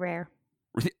Rare.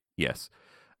 yes.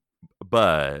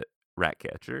 But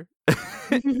Ratcatcher,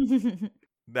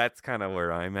 that's kind of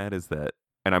where I'm at, is that,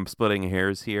 and I'm splitting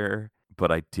hairs here,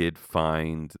 but I did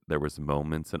find there was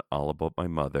moments in All About My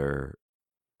Mother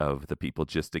of the people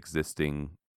just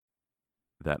existing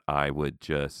that I would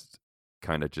just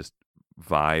kind of just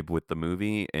vibe with the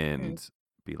movie Mm. and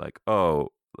be like, oh,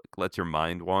 like, let your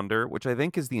mind wander, which I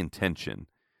think is the intention.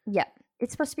 Yeah.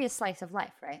 It's supposed to be a slice of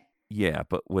life, right? Yeah,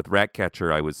 but with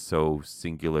Ratcatcher, I was so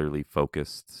singularly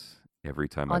focused every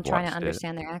time On I've trying to watched it.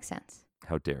 understand their accents.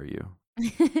 How dare you?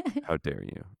 How dare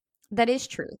you? That is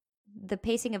true. The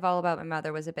pacing of All About My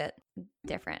Mother was a bit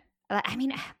different. I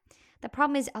mean, the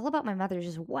problem is All About My Mother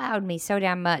just wowed me so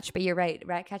damn much. But you're right,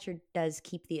 Ratcatcher does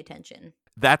keep the attention.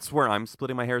 That's where I'm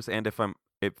splitting my hairs. And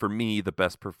for me, the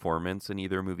best performance in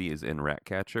either movie is in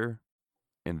Ratcatcher,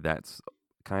 and that's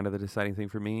kind of the deciding thing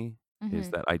for me. Is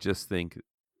Mm-hmm. that I just think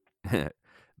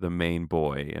the main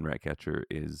boy in Ratcatcher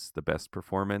is the best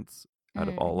performance out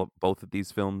of Mm-hmm. both of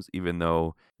these films, even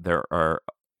though there are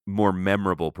more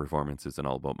memorable performances in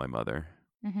All About My Mother.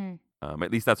 Mm-hmm.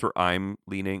 At least that's where I'm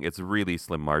leaning. It's really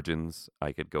slim margins.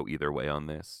 I could go either way on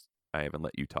this. I haven't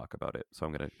let you talk about it, so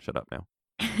I'm going to shut up now.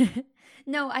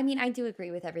 No, I mean, I do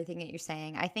agree with everything that you're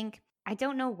saying. I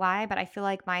don't know why, but I feel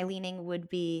like my leaning would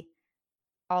be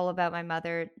All About My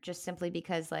Mother just simply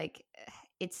because, like,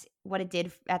 it's what it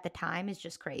did at the time is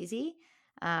just crazy.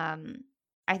 Um,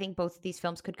 I think both of these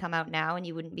films could come out now and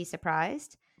you wouldn't be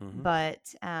surprised. Hmm.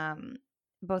 But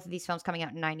both of these films coming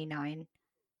out in 99,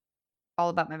 All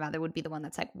About My Mother would be the one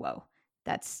that's like, whoa,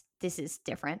 this is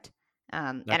different.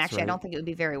 And That's actually, I right. don't think it would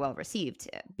be very well received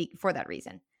for that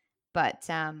reason. But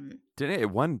Did it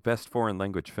won Best Foreign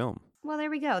Language Film? well, there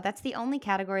we go. That's the only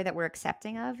category that we're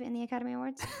accepting of in the Academy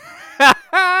Awards.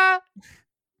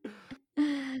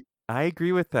 I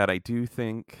agree with that. I do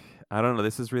think, I don't know,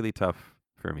 this is really tough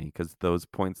for me because those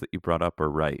points that you brought up are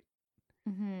right.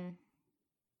 Hmm.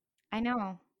 I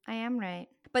know. I am right.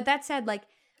 But that said, like,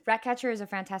 Ratcatcher is a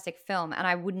fantastic film, and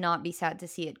I would not be sad to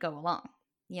see it go along,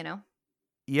 you know?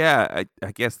 Yeah,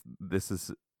 I guess this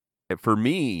is, for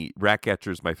me,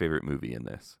 Ratcatcher is my favorite movie in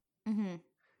this. Hmm.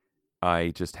 I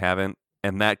just haven't,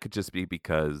 and that could just be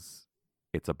because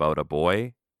it's about a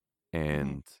boy, Hmm.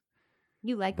 and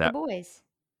You like the that, boys.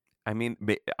 I mean,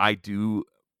 I do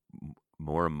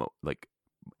more like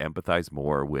empathize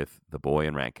more with the boy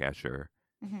in Ratcatcher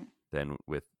Hmm. than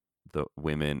with the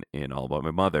women in All About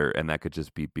My Mother, and that could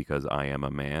just be because I am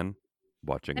a man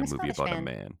watching a And a movie Scottish about a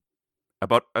man. man,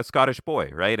 about a Scottish boy,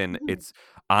 right? And Hmm.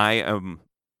 I am,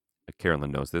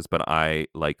 Carolyn knows this, but I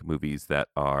like movies that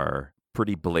are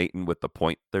pretty blatant with the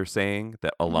point they're saying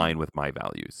that Hmm. align with my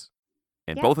values.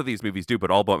 And Yep. both of these movies do, but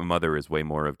All About My Mother is way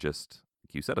more of just,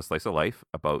 like you said, a slice of life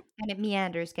about, And it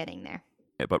meanders getting there.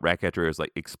 but Ratcatcher is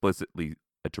like explicitly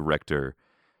a director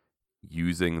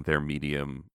using their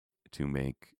medium to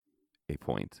make a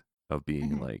point of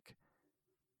being Hmm. like,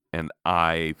 and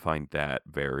I find that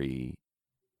very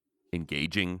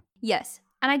engaging. Yes.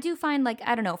 And I do find, like,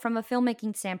 I don't know, from a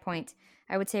filmmaking standpoint,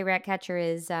 I would say Ratcatcher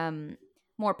is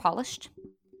more polished,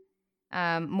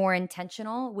 more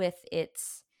intentional with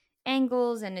its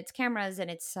angles and its cameras and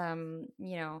its,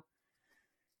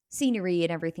 scenery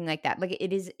and everything like that. Like,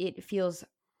 it feels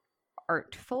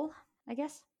artful, I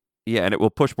guess. Yeah, and it will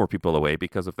push more people away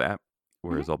because of that. Hmm.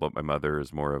 Whereas All About My Mother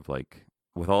is more of like,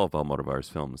 with all of Almodovar's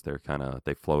films,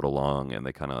 they float along and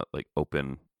they kind of like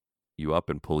open you up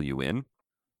and pull you in.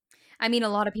 I mean, a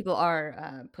lot of people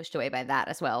are pushed away by that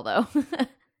as well, though.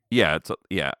 Yeah,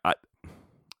 yeah. I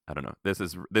don't know.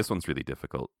 This one's really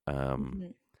difficult.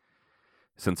 Mhm.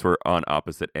 Since we're on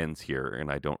opposite ends here,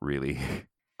 and I don't really.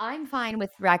 I'm fine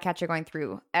with Ratcatcher going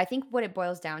through. I think what it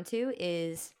boils down to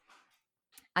is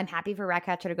I'm happy for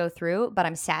Ratcatcher to go through, but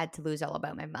I'm sad to lose All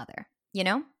About My Mother. You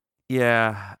know?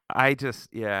 Yeah, I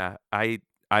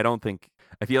don't think,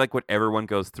 I feel like whatever one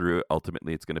goes through,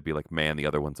 ultimately it's going to be like, man, the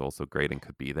other one's also great and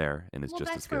could be there and is Well,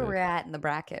 just as that's where we're good. at in the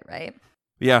bracket, right?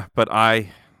 Yeah, but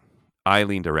I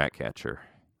lean to Ratcatcher.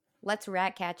 Let's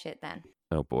Ratcatch it then.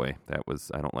 Oh boy,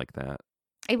 I don't like that.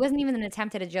 It wasn't even an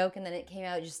attempt at a joke, and then it came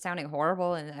out just sounding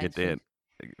horrible. And It did.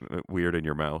 Weird in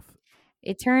your mouth.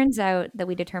 it turns out that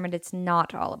we determined it's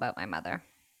not all about my mother.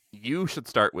 You should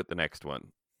start with the next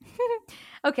one.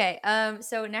 Okay,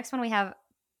 so next one we have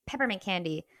Peppermint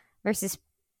Candy versus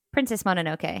Princess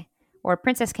Mononoke, or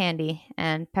Princess Candy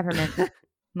and Peppermint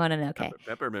Mononoke.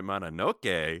 Peppermint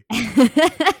Mononoke.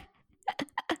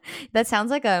 That sounds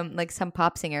like some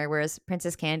pop singer, whereas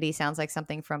Princess Candy sounds like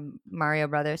something from Mario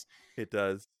Brothers. It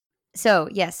does. So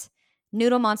yes,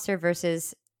 Noodle Monster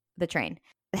versus the Train.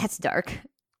 That's dark.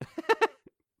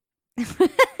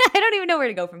 I don't even know where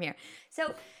to go from here.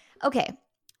 So, okay,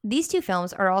 these two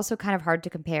films are also kind of hard to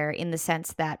compare in the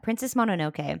sense that Princess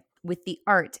Mononoke, with the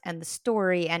art and the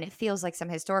story, and it feels like some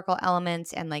historical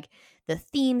elements and like the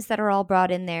themes that are all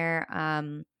brought in there.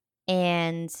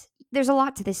 And there's a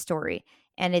lot to this story,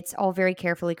 and it's all very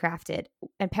carefully crafted.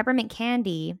 And Peppermint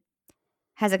Candy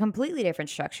has a completely different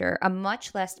structure, a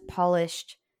much less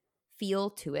polished feel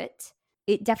to it.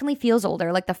 It definitely feels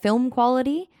older, like the film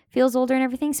quality feels older and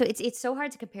everything. So it's so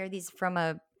hard to compare these from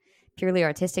a purely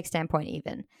artistic standpoint,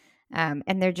 even,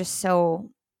 and they're just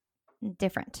so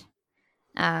different.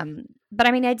 But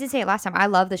I mean, I did say it last time. I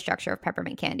love the structure of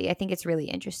Peppermint Candy. I think it's really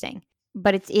interesting.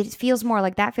 But it feels more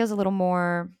like that feels a little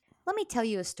more. Let me tell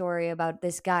you a story about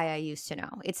this guy I used to know.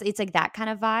 It's like that kind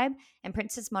of vibe. And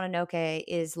Princess Mononoke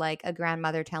is like a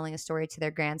grandmother telling a story to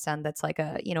their grandson that's like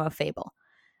a fable.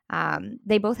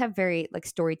 They both have very like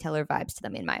storyteller vibes to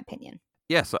them, in my opinion.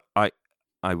 Yes, I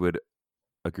would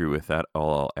agree with that.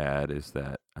 All I'll add is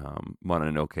that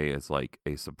Mononoke is like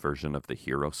a subversion of the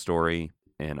hero story,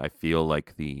 and I feel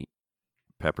like the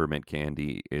Peppermint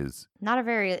Candy is Not a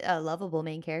very lovable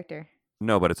main character.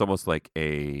 no, but it's almost like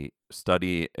a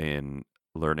study in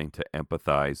learning to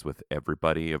empathize with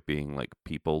everybody, of being like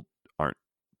aren't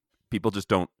people just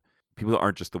don't people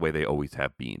aren't just the way they always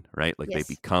have been, right? Like they Yes.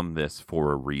 become this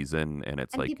for a reason, and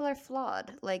it's And like people are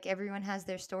flawed. Like everyone has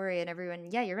their story,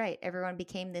 and yeah, you're right. Everyone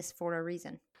became this for a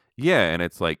reason. yeah, and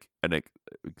it's like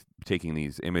taking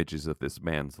these images of this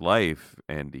man's life,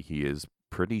 and he is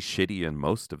pretty shitty in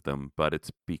most of them, but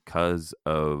it's because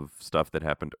of stuff that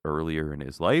happened earlier in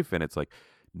his life, and it's like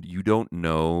you don't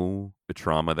know the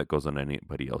trauma that goes on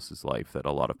anybody else's life that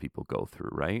a lot of people go through,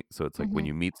 right? So it's like when Mm-hmm.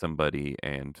 you meet somebody,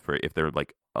 and for if they're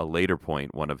like a later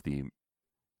point, one of the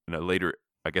in a later,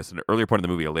 I guess, an earlier point in the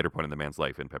movie, a later point in the man's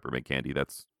life in Peppermint Candy,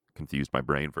 that's confused my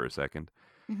brain for a second.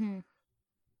 Mm-hmm.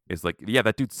 Is like, yeah,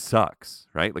 that dude sucks,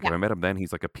 right? Like if Yeah. I met him then,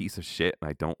 he's like a piece of shit and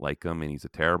I don't like him, and he's a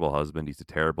terrible husband, he's a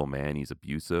terrible man, he's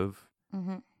abusive,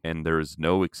 Mm-hmm. and there's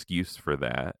no excuse for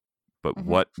that. But Mm-hmm.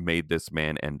 what made this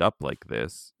man end up like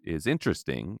this is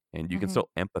interesting, and you can Mm-hmm. still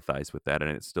empathize with that,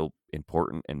 and it's still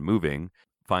important and moving.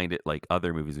 Find it like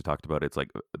other movies we talked about, it's like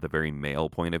the very male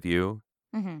point of view.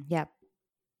 Mm-hmm. Yeah.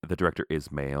 The director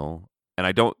is male, and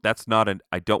I don't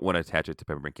want to attach it to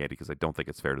Peppermint Candy because I don't think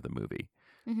it's fair to the movie.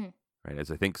 Mm-hmm. Right,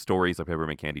 as I think stories of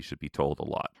Peppermint Candy should be told a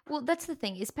lot. Well, that's the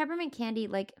thing. Is Peppermint Candy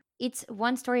like it's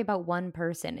one story about one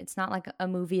person? It's not like a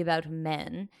movie about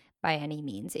men by any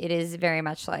means. It is very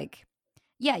much like,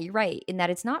 yeah, you're right in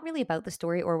that it's not really about the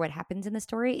story or what happens in the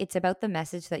story. It's about the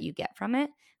message that you get from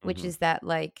it, which Hmm. is that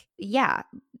like, yeah,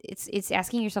 it's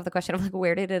asking yourself the question of like,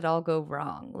 where did it all go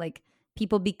wrong? Like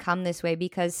people become this way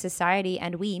because society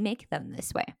and we make them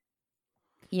this way,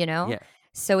 you know? Yeah,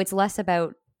 So it's less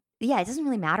about, yeah, it doesn't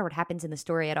really matter what happens in the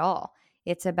story at all.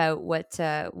 It's about what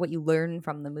you learn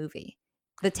from the movie.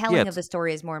 The yeah, telling of the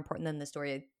story is more important than the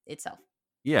story itself.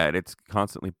 and it's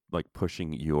constantly like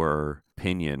pushing your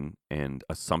opinion and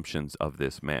assumptions of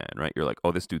this man, right? You're like,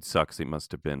 oh, this dude sucks. He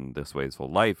must have been this way his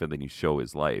whole life, and then you show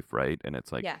his life, right? And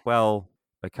it's like, Yeah. well,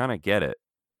 I kind of get it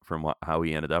from how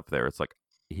he ended up there. It's like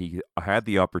he had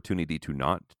the opportunity to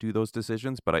not do those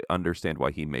decisions, but I understand why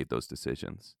he made those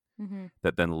decisions Mm-hmm.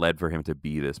 that then led for him to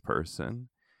be this person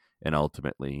and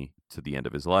ultimately to the end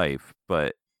of his life.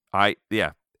 But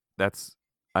yeah, that's,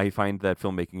 I find that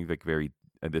filmmaking like very,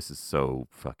 and this is so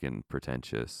fucking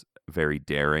pretentious, very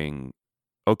daring.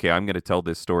 Okay, I'm going to tell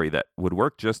this story that would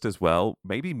work just as well,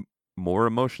 maybe more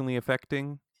emotionally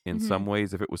affecting in Mm-hmm. some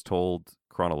ways if it was told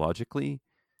chronologically,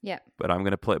 Yeah. but I'm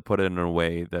going to put it in a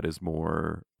way that is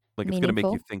more like it's going to make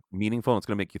you Meaningful. think meaningful, and it's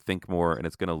going to make you think more, and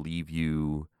it's going to leave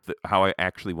you how I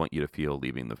actually want you to feel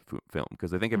leaving the film,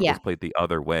 because I think if it Yeah. was played the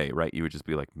other way, right, you would just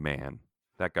be like, man,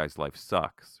 that guy's life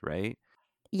sucks, right?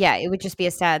 Yeah, it would just be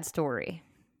a sad story.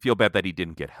 Feel bad that he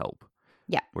didn't get help.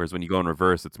 Yeah. Whereas when you go in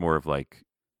reverse, it's more of like,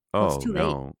 Well, it's oh too late.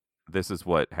 no, this is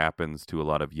what happens to a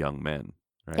lot of young men,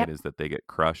 right? Yep. Is that they get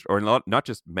crushed, or not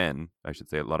just men, I should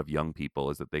say, a lot of young people,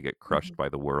 is that they get Mm-hmm. crushed by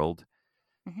the world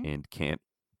Mm-hmm. and can't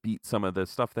beat some of the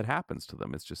stuff that happens to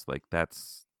them. It's just like,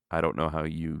 that's, I don't know how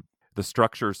you, the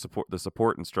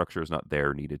support and structure is not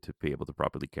there needed to be able to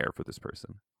properly care for this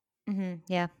person. Mm-hmm.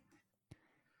 Yeah.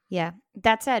 Yeah.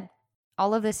 That said,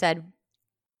 all of this said,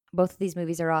 both of these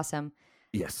movies are awesome.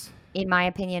 Yes. In my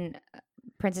opinion,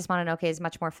 Princess Mononoke is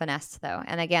much more finessed, though.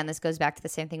 And again, this goes back to the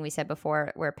same thing we said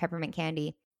before, where Peppermint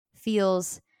Candy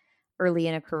feels early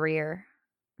in a career,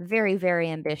 very, very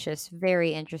ambitious,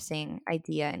 very interesting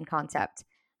idea and concept,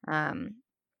 um,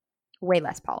 way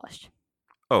less polished.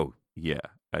 Oh yeah,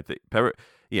 I think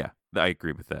yeah, I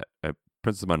agree with that.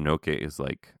 Princess Mononoke is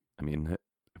like, I mean,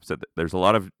 I've said that there's a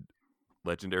lot of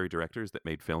legendary directors that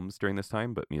made films during this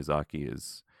time, but Miyazaki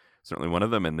is certainly one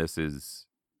of them, and this is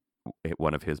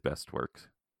one of his best works,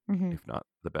 Hmm. if not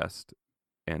the best.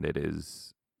 And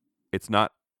it's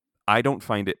not, I don't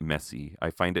find it messy.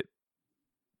 I find it,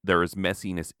 there is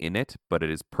messiness in it, but it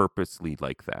is purposely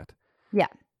like that. Yeah.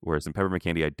 Whereas in Peppermint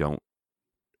Candy, I don't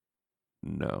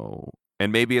know.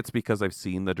 And maybe it's because I've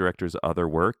seen the director's other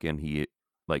work and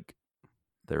like,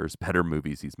 there's better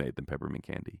movies he's made than Peppermint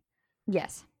Candy.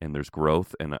 Yes. And there's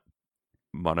growth. And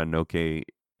Mononoke,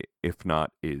 if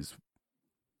not, is,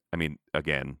 I mean,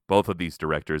 again, both of these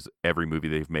directors, every movie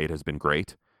they've made has been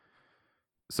great.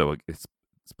 So it's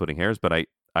splitting hairs, but I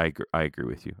agree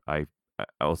with you. I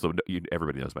also,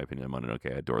 everybody knows my opinion on Mononoke.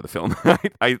 I adore the film.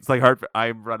 It's like hard.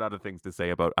 I run out of things to say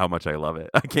about how much I love it.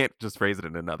 I can't just phrase it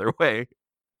in another way.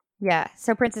 Yeah.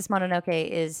 So Princess Mononoke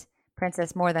is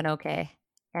Princess More Than Okay.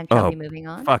 And shall Oh, be moving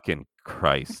on. fucking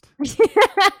Christ!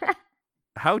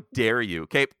 How dare you?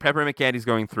 Okay, Peppermint Candy's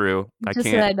going through. I Just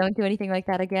so can't. I don't do anything like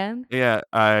that again. Yeah,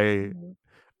 Mhm.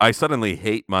 I suddenly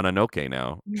hate Mononoke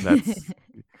now. That's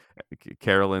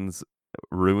Carolyn's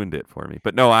ruined it for me.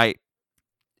 But no,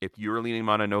 if you're leaning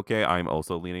Mononoke, I'm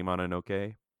also leaning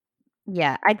Mononoke.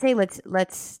 Yeah, I'd say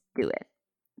let's do it.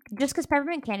 Just because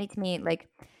Peppermint Candy to me, like,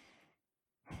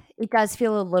 it does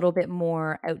feel a little bit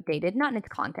more outdated, not in its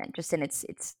content, just in its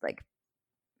like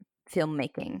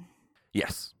filmmaking.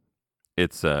 Yes.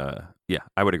 It's yeah,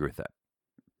 I would agree with that.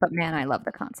 But man, I love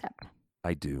the concept.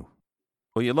 I do.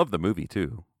 Well, you love the movie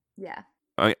too. Yeah.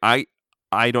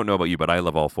 I don't know about you, but I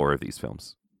love all four of these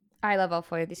films. I love all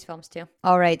four of these films too.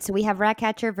 All right, so we have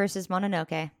Ratcatcher versus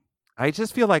Mononoke. I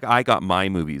just feel like I got my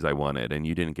movies I wanted and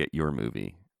you didn't get your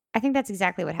movie. I think that's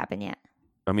exactly what happened, yeah.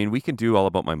 I mean, we can do All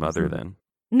About My Mother then.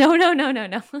 No, no, no, no,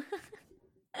 no.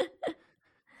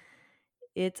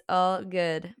 It's all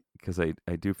good. Because I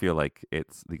do feel like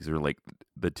these are like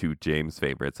the two James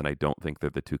favorites, and I don't think they're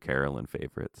the two Carolyn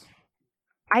favorites.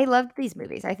 I loved these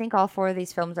movies. I think all four of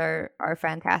these films are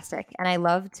fantastic, and I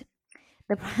loved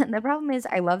the the problem is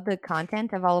I love the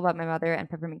content of All About My Mother and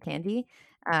Peppermint Candy,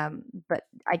 but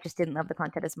I just didn't love the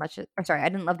content as much. Or sorry, I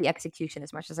didn't love the execution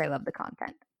as much as I love the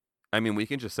content. I mean, we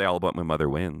can just say All About My Mother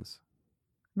wins.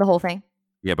 The whole thing.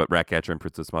 Yeah, but Ratcatcher and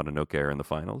Princess Mononoke are in the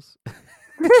finals.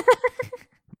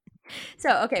 So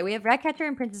okay, we have Ratcatcher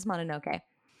and Princess Mononoke.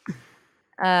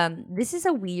 This is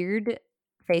a weird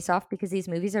face-off because these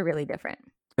movies are really different.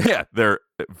 Yeah, they're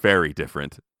very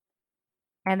different.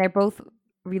 And they're both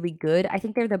really good. I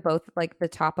think they're both like the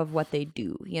top of what they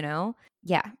do, you know?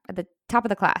 Yeah, at the top of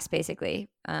the class, basically.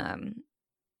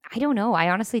 I don't know. I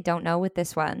honestly don't know with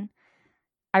this one.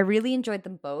 I really enjoyed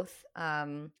them both. I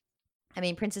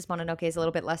mean, Princess Mononoke is a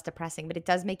little bit less depressing, but it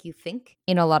does make you think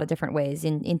in a lot of different ways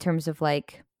in terms of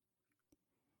like,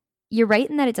 you're right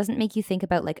in that it doesn't make you think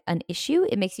about like an issue.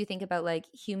 It makes you think about like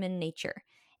human nature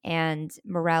and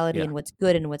morality Yeah. and what's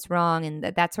good and what's wrong and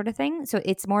that sort of thing. So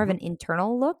it's more of Mhm. an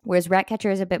internal look, whereas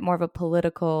Ratcatcher is a bit more of a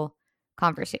political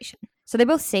conversation. So they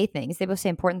both say things, they both say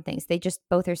important things. They just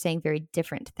both are saying very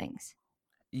different things.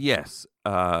 Yes,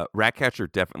 Ratcatcher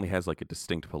definitely has like a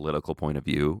distinct political point of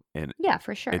view, and Yeah,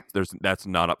 for sure. that's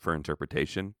not up for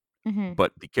interpretation. Hmm.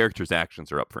 But the character's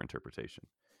actions are up for interpretation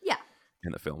Yeah.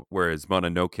 in the film. Whereas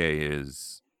Mononoke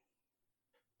is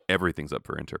everything's up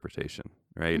for interpretation,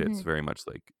 right? Hmm. It's very much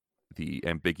like the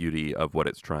ambiguity of what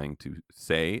it's trying to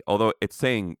say. Although it's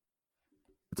saying,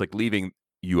 it's like leaving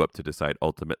you up to decide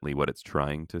ultimately what it's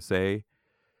trying to say.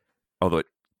 Although it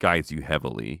guides you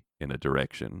heavily in a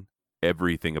direction.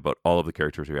 Everything about all of the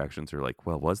characters' reactions are like,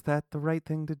 well, was that the right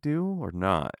thing to do or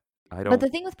not? I But don't. the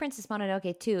thing with Princess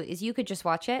Mononoke too is you could just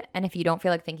watch it, and if you don't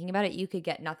feel like thinking about it, you could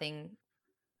get nothing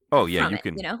Oh yeah, from you it.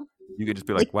 You can know, you can just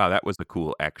be like like, wow, that was a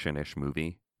cool action-ish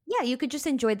movie. yeah, you could just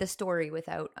enjoy the story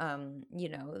without,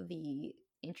 the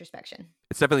introspection.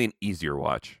 It's definitely an easier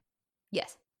watch,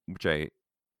 Yes. which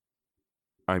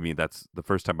I mean, that's the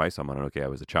first time I saw Mononoke. I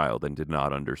was a child and did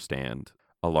not understand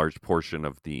a large portion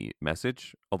of the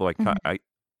message. Although Mhm.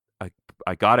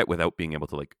 I got it without being able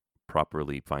to like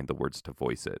properly find the words to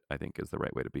voice it. I think is the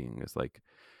right way to being is like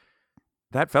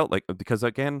that felt like because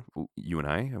again, you and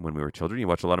I, when we were children, you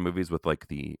watch a lot of movies with like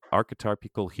the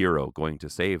archetypical hero going to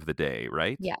save the day,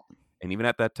 right? Yeah. And even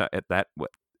at that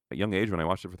a young age when I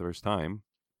watched it for the first time,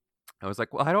 I was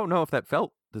like, well, I don't know if that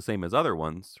felt the same as other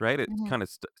ones, right? It Mhm. kind of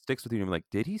sticks with you. And you're like,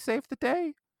 did he save the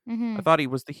day? I Mhm. thought he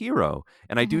was the hero,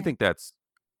 and I do Mhm. think that's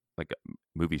like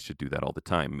movies should do that all the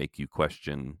time, make you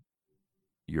question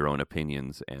your own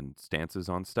opinions and stances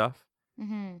on stuff.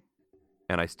 Mhm.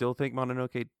 And I still think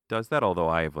Mononoke does that, although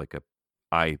I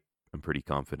am pretty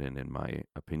confident in my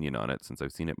opinion on it since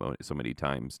I've seen it so many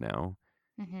times now.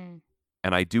 Mhm.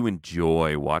 and I do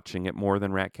enjoy watching it more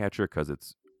than Ratcatcher because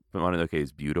it's Mononoke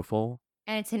is beautiful.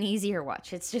 And it's an easier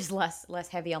watch. It's just less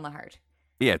heavy on the heart.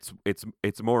 Yeah,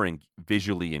 it's more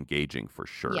visually engaging for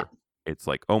Yeah. sure. It's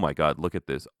like, oh my god, look at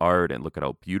this art and look at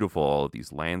how beautiful all of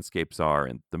these landscapes are,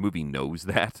 and the movie knows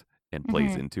that and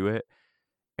plays Hmm. into it.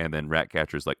 And then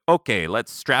Ratcatcher's like, okay,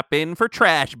 let's strap in for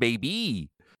trash, baby.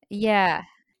 Yeah.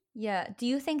 Yeah. Do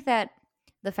you think that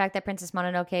the fact that Princess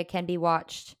Mononoke can be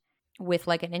watched with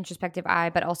like an introspective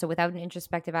eye, but also without an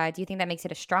introspective eye, do you think that makes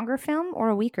it a stronger film or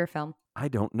a weaker film? I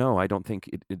don't know. I don't think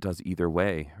it does either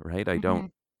way, right? I don't. Hmm.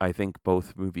 I think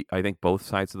I think both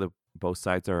sides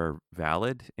are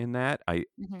valid in that.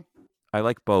 Hmm. I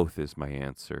like both is my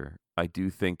answer. I do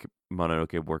think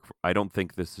Mononoke I don't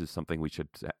think this is something we should.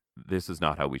 This is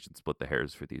not how we should split the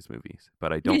hairs for these movies.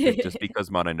 But I don't think just because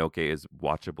Mononoke is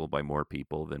watchable by more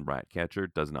people than Ratcatcher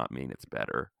does not mean it's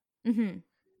better. Hmm.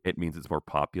 It means it's more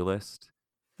populist.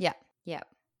 Yeah. Yeah.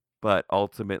 But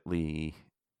ultimately,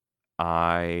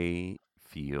 I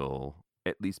feel,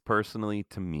 at least personally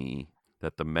to me,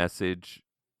 that the message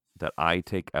that I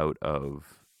take out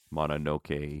of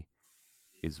Mononoke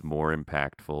is more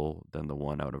impactful than the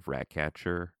one out of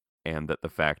Ratcatcher, and that the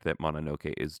fact that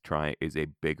Mononoke is a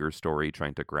bigger story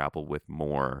trying to grapple with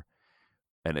more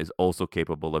and is also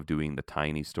capable of doing the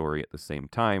tiny story at the same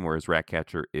time, whereas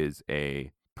Ratcatcher is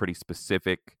a pretty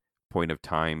specific point of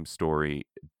time story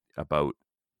about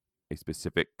a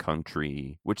specific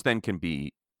country, which then can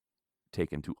be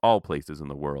taken to all places in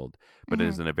the world, but it Hmm.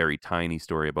 isn't a very tiny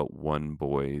story about one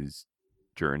boy's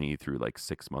journey through like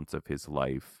 6 months of his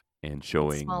life and It's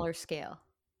showing, smaller scale.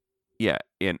 yeah,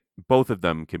 and both of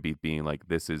them can be being like,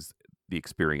 this is the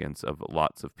experience of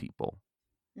lots of people.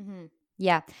 Hmm.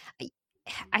 Yeah. I,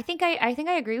 I think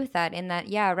I agree with that in that,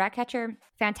 yeah, Ratcatcher,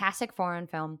 fantastic foreign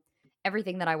film,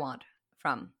 everything that I want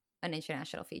from an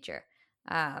international feature.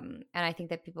 And I think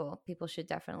that people should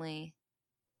definitely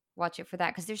watch it for that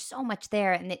because there's so much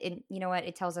there, and you know what,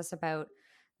 it tells us about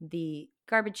the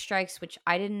garbage strikes, which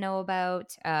I didn't know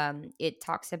about. It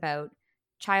talks about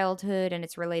childhood, and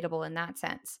it's relatable in that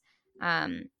sense. But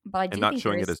I And do not think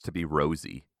there showing it is, as to be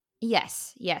rosy.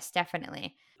 yes, yes,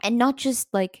 definitely, and not just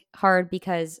like hard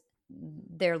because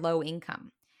they're low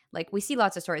income. Like we see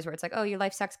lots of stories where it's like, oh, your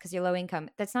life sucks because you're low income.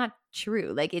 That's not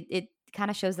true. Like it kind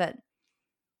of shows that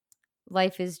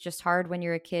life is just hard when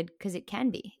you're a kid because it can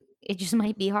be. It just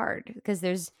might be hard because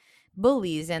there's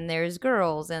bullies and there's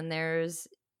girls and there's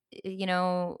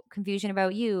confusion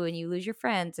about you and you lose your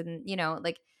friends and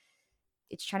like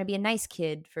it's trying to be a nice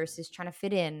kid versus trying to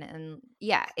fit in, and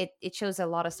yeah, it shows a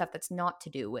lot of stuff that's not to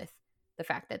do with the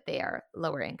fact that they are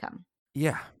lower income.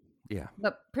 Yeah. Yeah.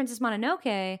 But Princess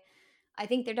Mononoke, I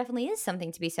think there definitely is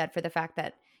something to be said for the fact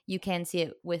that you can see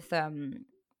it with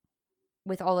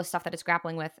all the stuff that it's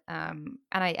grappling with. And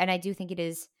I do think it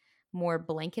is more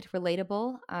blanket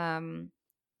relatable, and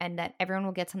that everyone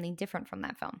will get something different from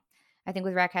that film. I think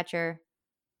with Ratcatcher,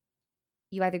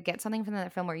 you either get something from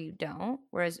that film or you don't.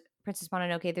 Whereas Princess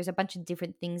Mononoke, there's a bunch of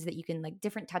different things that you can, like,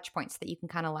 different touch points that you can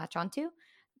kind of latch onto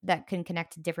that can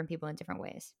connect to different people in different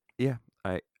ways. Yeah.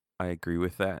 I agree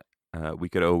with that. We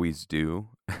could always do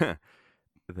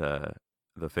the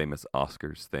the famous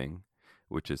Oscars thing,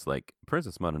 which is like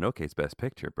Princess Mononoke's Best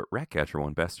Picture, but Ratcatcher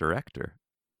won Best Director.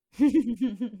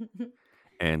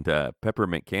 And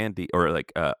Peppermint Candy, or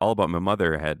like All About My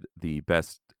Mother, had the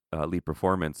best lead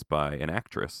performance by an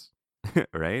actress,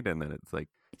 right? And then it's like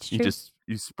It's you true.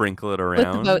 you sprinkle it Split the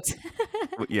around. votes.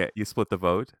 Yeah, you split the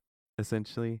vote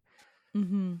essentially.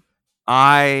 Hmm.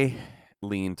 I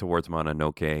lean towards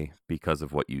Mononoke because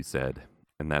of what you said,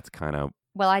 and that's kind of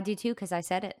Well, I do too because I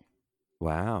said it.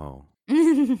 wow.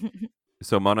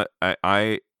 So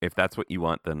I if that's what you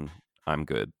want, then I'm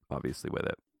good, obviously, with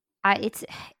it. It's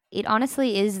it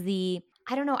honestly is the,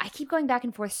 I don't know. I keep going back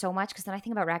and forth so much because then I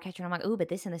think about Ratcatcher and I'm like, oh, but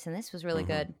this and this and this was really Hmm.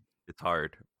 good. It's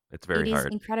hard. It's It very is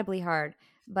hard. incredibly hard,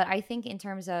 but I think in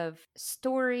terms of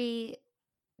story,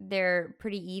 they're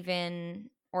pretty even.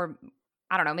 Or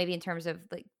I don't know, maybe in terms of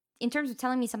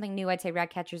telling me something new, I'd say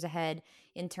Ratcatcher's ahead.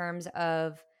 In terms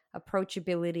of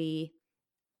approachability,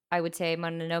 I would say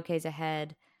Mononoke's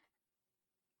ahead.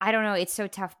 I don't know. It's so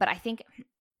tough, but I think,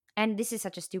 and this is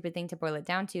such a stupid thing to boil it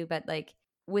down to, but like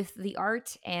with the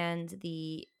art and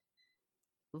the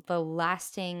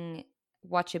lasting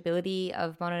watchability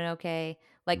of Mononoke,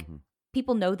 like Hmm.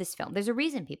 people know this film. There's a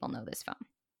reason people know this film.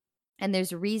 And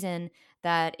there's a reason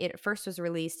that it first was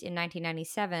released in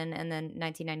 1997 and then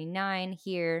 1999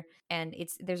 here, and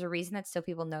there's a reason that still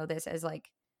people know this as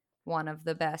like one of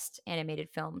the best animated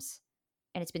films,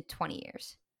 and it's been 20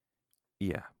 years.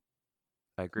 Yeah,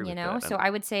 I agree with that. So I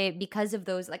would say because of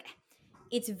those, like,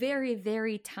 it's very,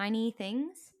 very tiny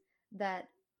things that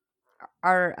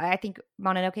are, I think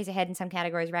Mononoke's ahead in some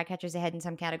categories, Ratcatcher's ahead in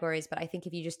some categories, but I think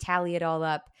if you just tally it all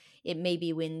up, it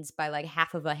maybe wins by like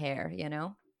half of a hair, you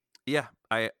know? Yeah,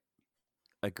 I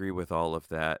agree with all of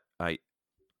that.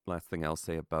 Last thing I'll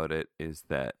say about it is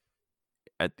that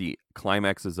at the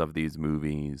climaxes of these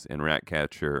movies in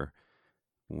Ratcatcher,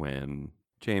 when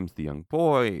James the young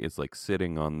boy is like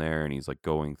sitting on there and he's like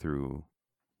going through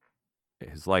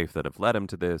his life that have led him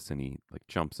to this, and he like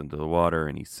jumps into the water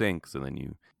and he sinks, and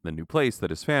then the new place that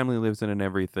his family lives in and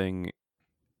everything.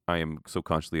 I am so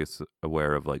consciously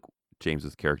aware of like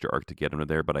James's character arc to get him to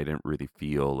there, but I didn't really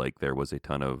feel like there was a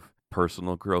ton of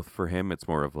personal growth for him. It's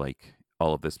more of like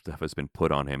all of this stuff has been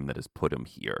put on him that has put him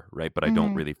here, right? But I don't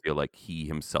Mm-hmm. really feel like he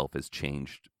himself has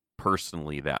changed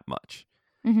personally that much.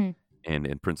 Mm-hmm. And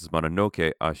in Princess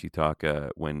Mononoke, Ashitaka,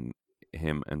 when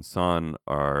him and San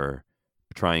are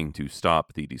trying to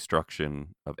stop the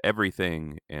destruction of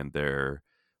everything, and they're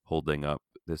holding up,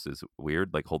 this is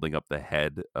weird, like holding up the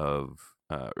head of,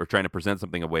 or trying to present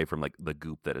something away from like the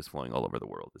goop that is flowing all over the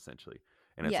world, essentially.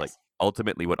 And it's like Yes.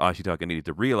 ultimately what Ashitaka needed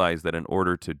to realize, that in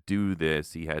order to do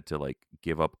this, he had to like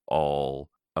give up all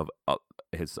of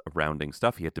his surrounding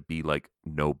stuff. He had to be like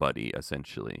nobody,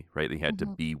 essentially, right? He had to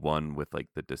Mm-hmm. be one with like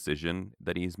the decision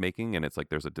that he's making. And it's like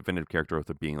there's a definitive character growth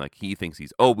of being like he thinks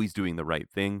he's always doing the right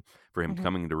thing, for him Mm-hmm.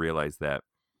 coming to realize that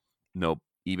no,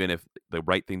 even if the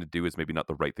right thing to do is maybe not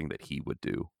the right thing that he would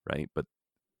do, right? But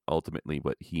ultimately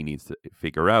what he needs to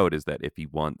figure out is that if he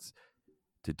wants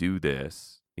to do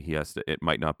this, he has to, it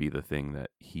might not be the thing that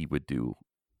he would do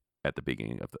at the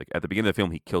beginning of at the beginning of the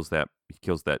film. He kills that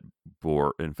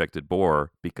boar, infected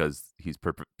boar, because he's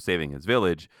saving his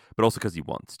village, but also because he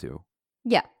wants to,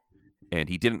 Yeah. and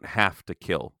he didn't have to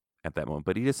kill at that moment,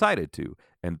 but he decided to,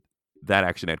 and that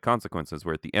action had consequences.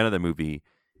 Where at the end of the movie,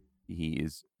 he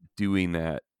is doing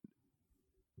that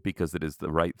because it is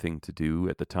the right thing to do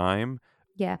at the time,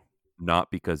 Yeah. not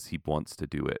because he wants to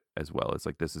do it as well. It's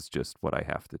like, this is just what I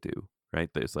have to do, right?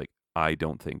 There's like, I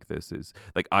don't think this is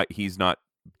like, he's not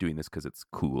doing this because it's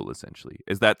cool, essentially.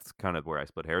 Is that's kind of where I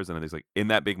split hairs. And then there's like, in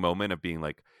that big moment of being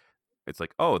like, it's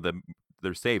like, oh,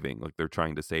 they're saving, like they're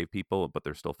trying to save people, but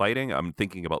they're still fighting. I'm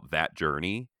thinking about that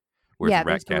journey. Whereas Yeah, in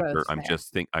there's Ratcatcher, growth there.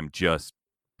 I'm just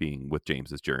being with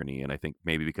James's journey. And I think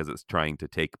maybe because it's trying to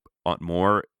take on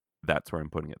more, that's where I'm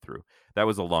putting it through. That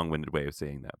was a long-winded way of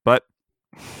saying that. But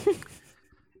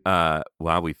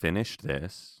wow, we finished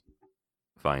this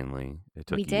finally. It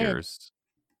We took did. years.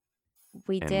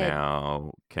 We And did.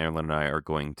 now Carolyn and I are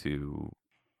going to,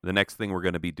 the next thing we're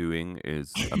going to be doing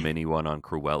is a mini one on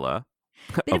Cruella,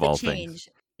 Bit of of a all things. change.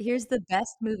 Here's the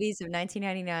best movies of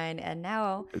 1999, and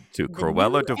now To the new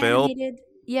Cruella Deville. animated,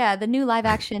 yeah, the new live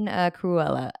action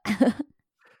Cruella.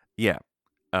 Yeah.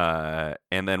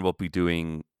 And then we'll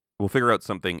figure out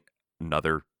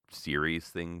another series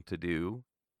thing to do.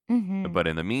 Mm-hmm. But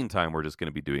in the meantime, we're just going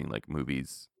to be doing like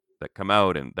movies that come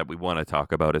out and that we want to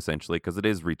talk about, essentially, because it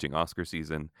is reaching Oscar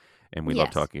season and we love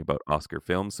Yes. talking about Oscar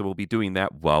films. So we'll be doing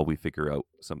that while we figure out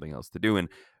something else to do. And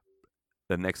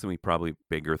the next thing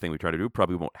bigger thing we try to do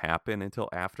probably won't happen until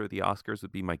after the Oscars,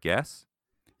 would be my guess.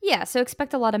 Yeah, so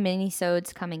expect a lot of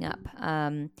mini-sodes coming up,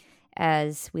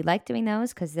 as we like doing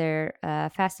those because they're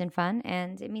fast and fun,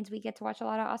 and it means we get to watch a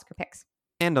lot of Oscar picks.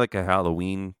 And like a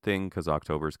Halloween thing, because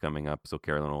October's coming up. So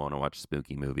Carolyn will want to watch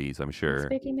spooky movies, I'm sure.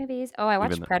 Spooky movies. Oh, I Even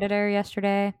watched though, Predator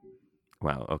yesterday.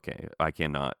 wow, okay.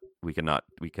 We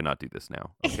cannot do this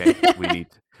now. Okay.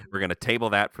 We're going to table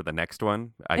that for the next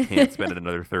one. I can't spend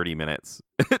another 30 minutes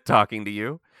talking to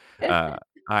you. Uh,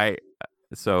 I,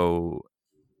 so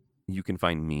you can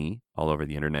find me all over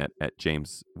the internet at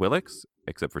James Willix,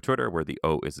 except for Twitter, where the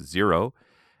O is 0.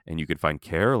 And you can find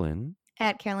Carolyn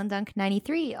At Carolyn Dunk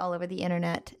 93 all over the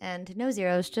internet, and no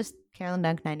zeros, just Carolyn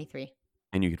Dunk 93.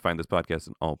 and you can find this podcast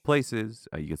in all places.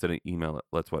 You can send an email at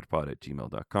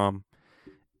letswatchpod@gmail.com.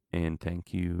 And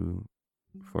thank you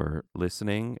for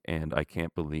listening. And I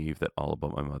can't believe that All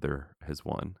About My Mother has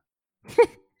won.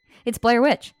 It's Blair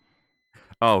Witch.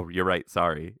 Oh, you're right.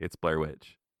 Sorry. It's Blair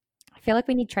Witch. I feel like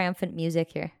we need triumphant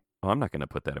music here. Oh, I'm not going to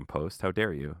put that in post. How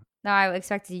dare you? No, I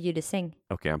expected you to sing.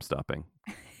 Okay, I'm stopping.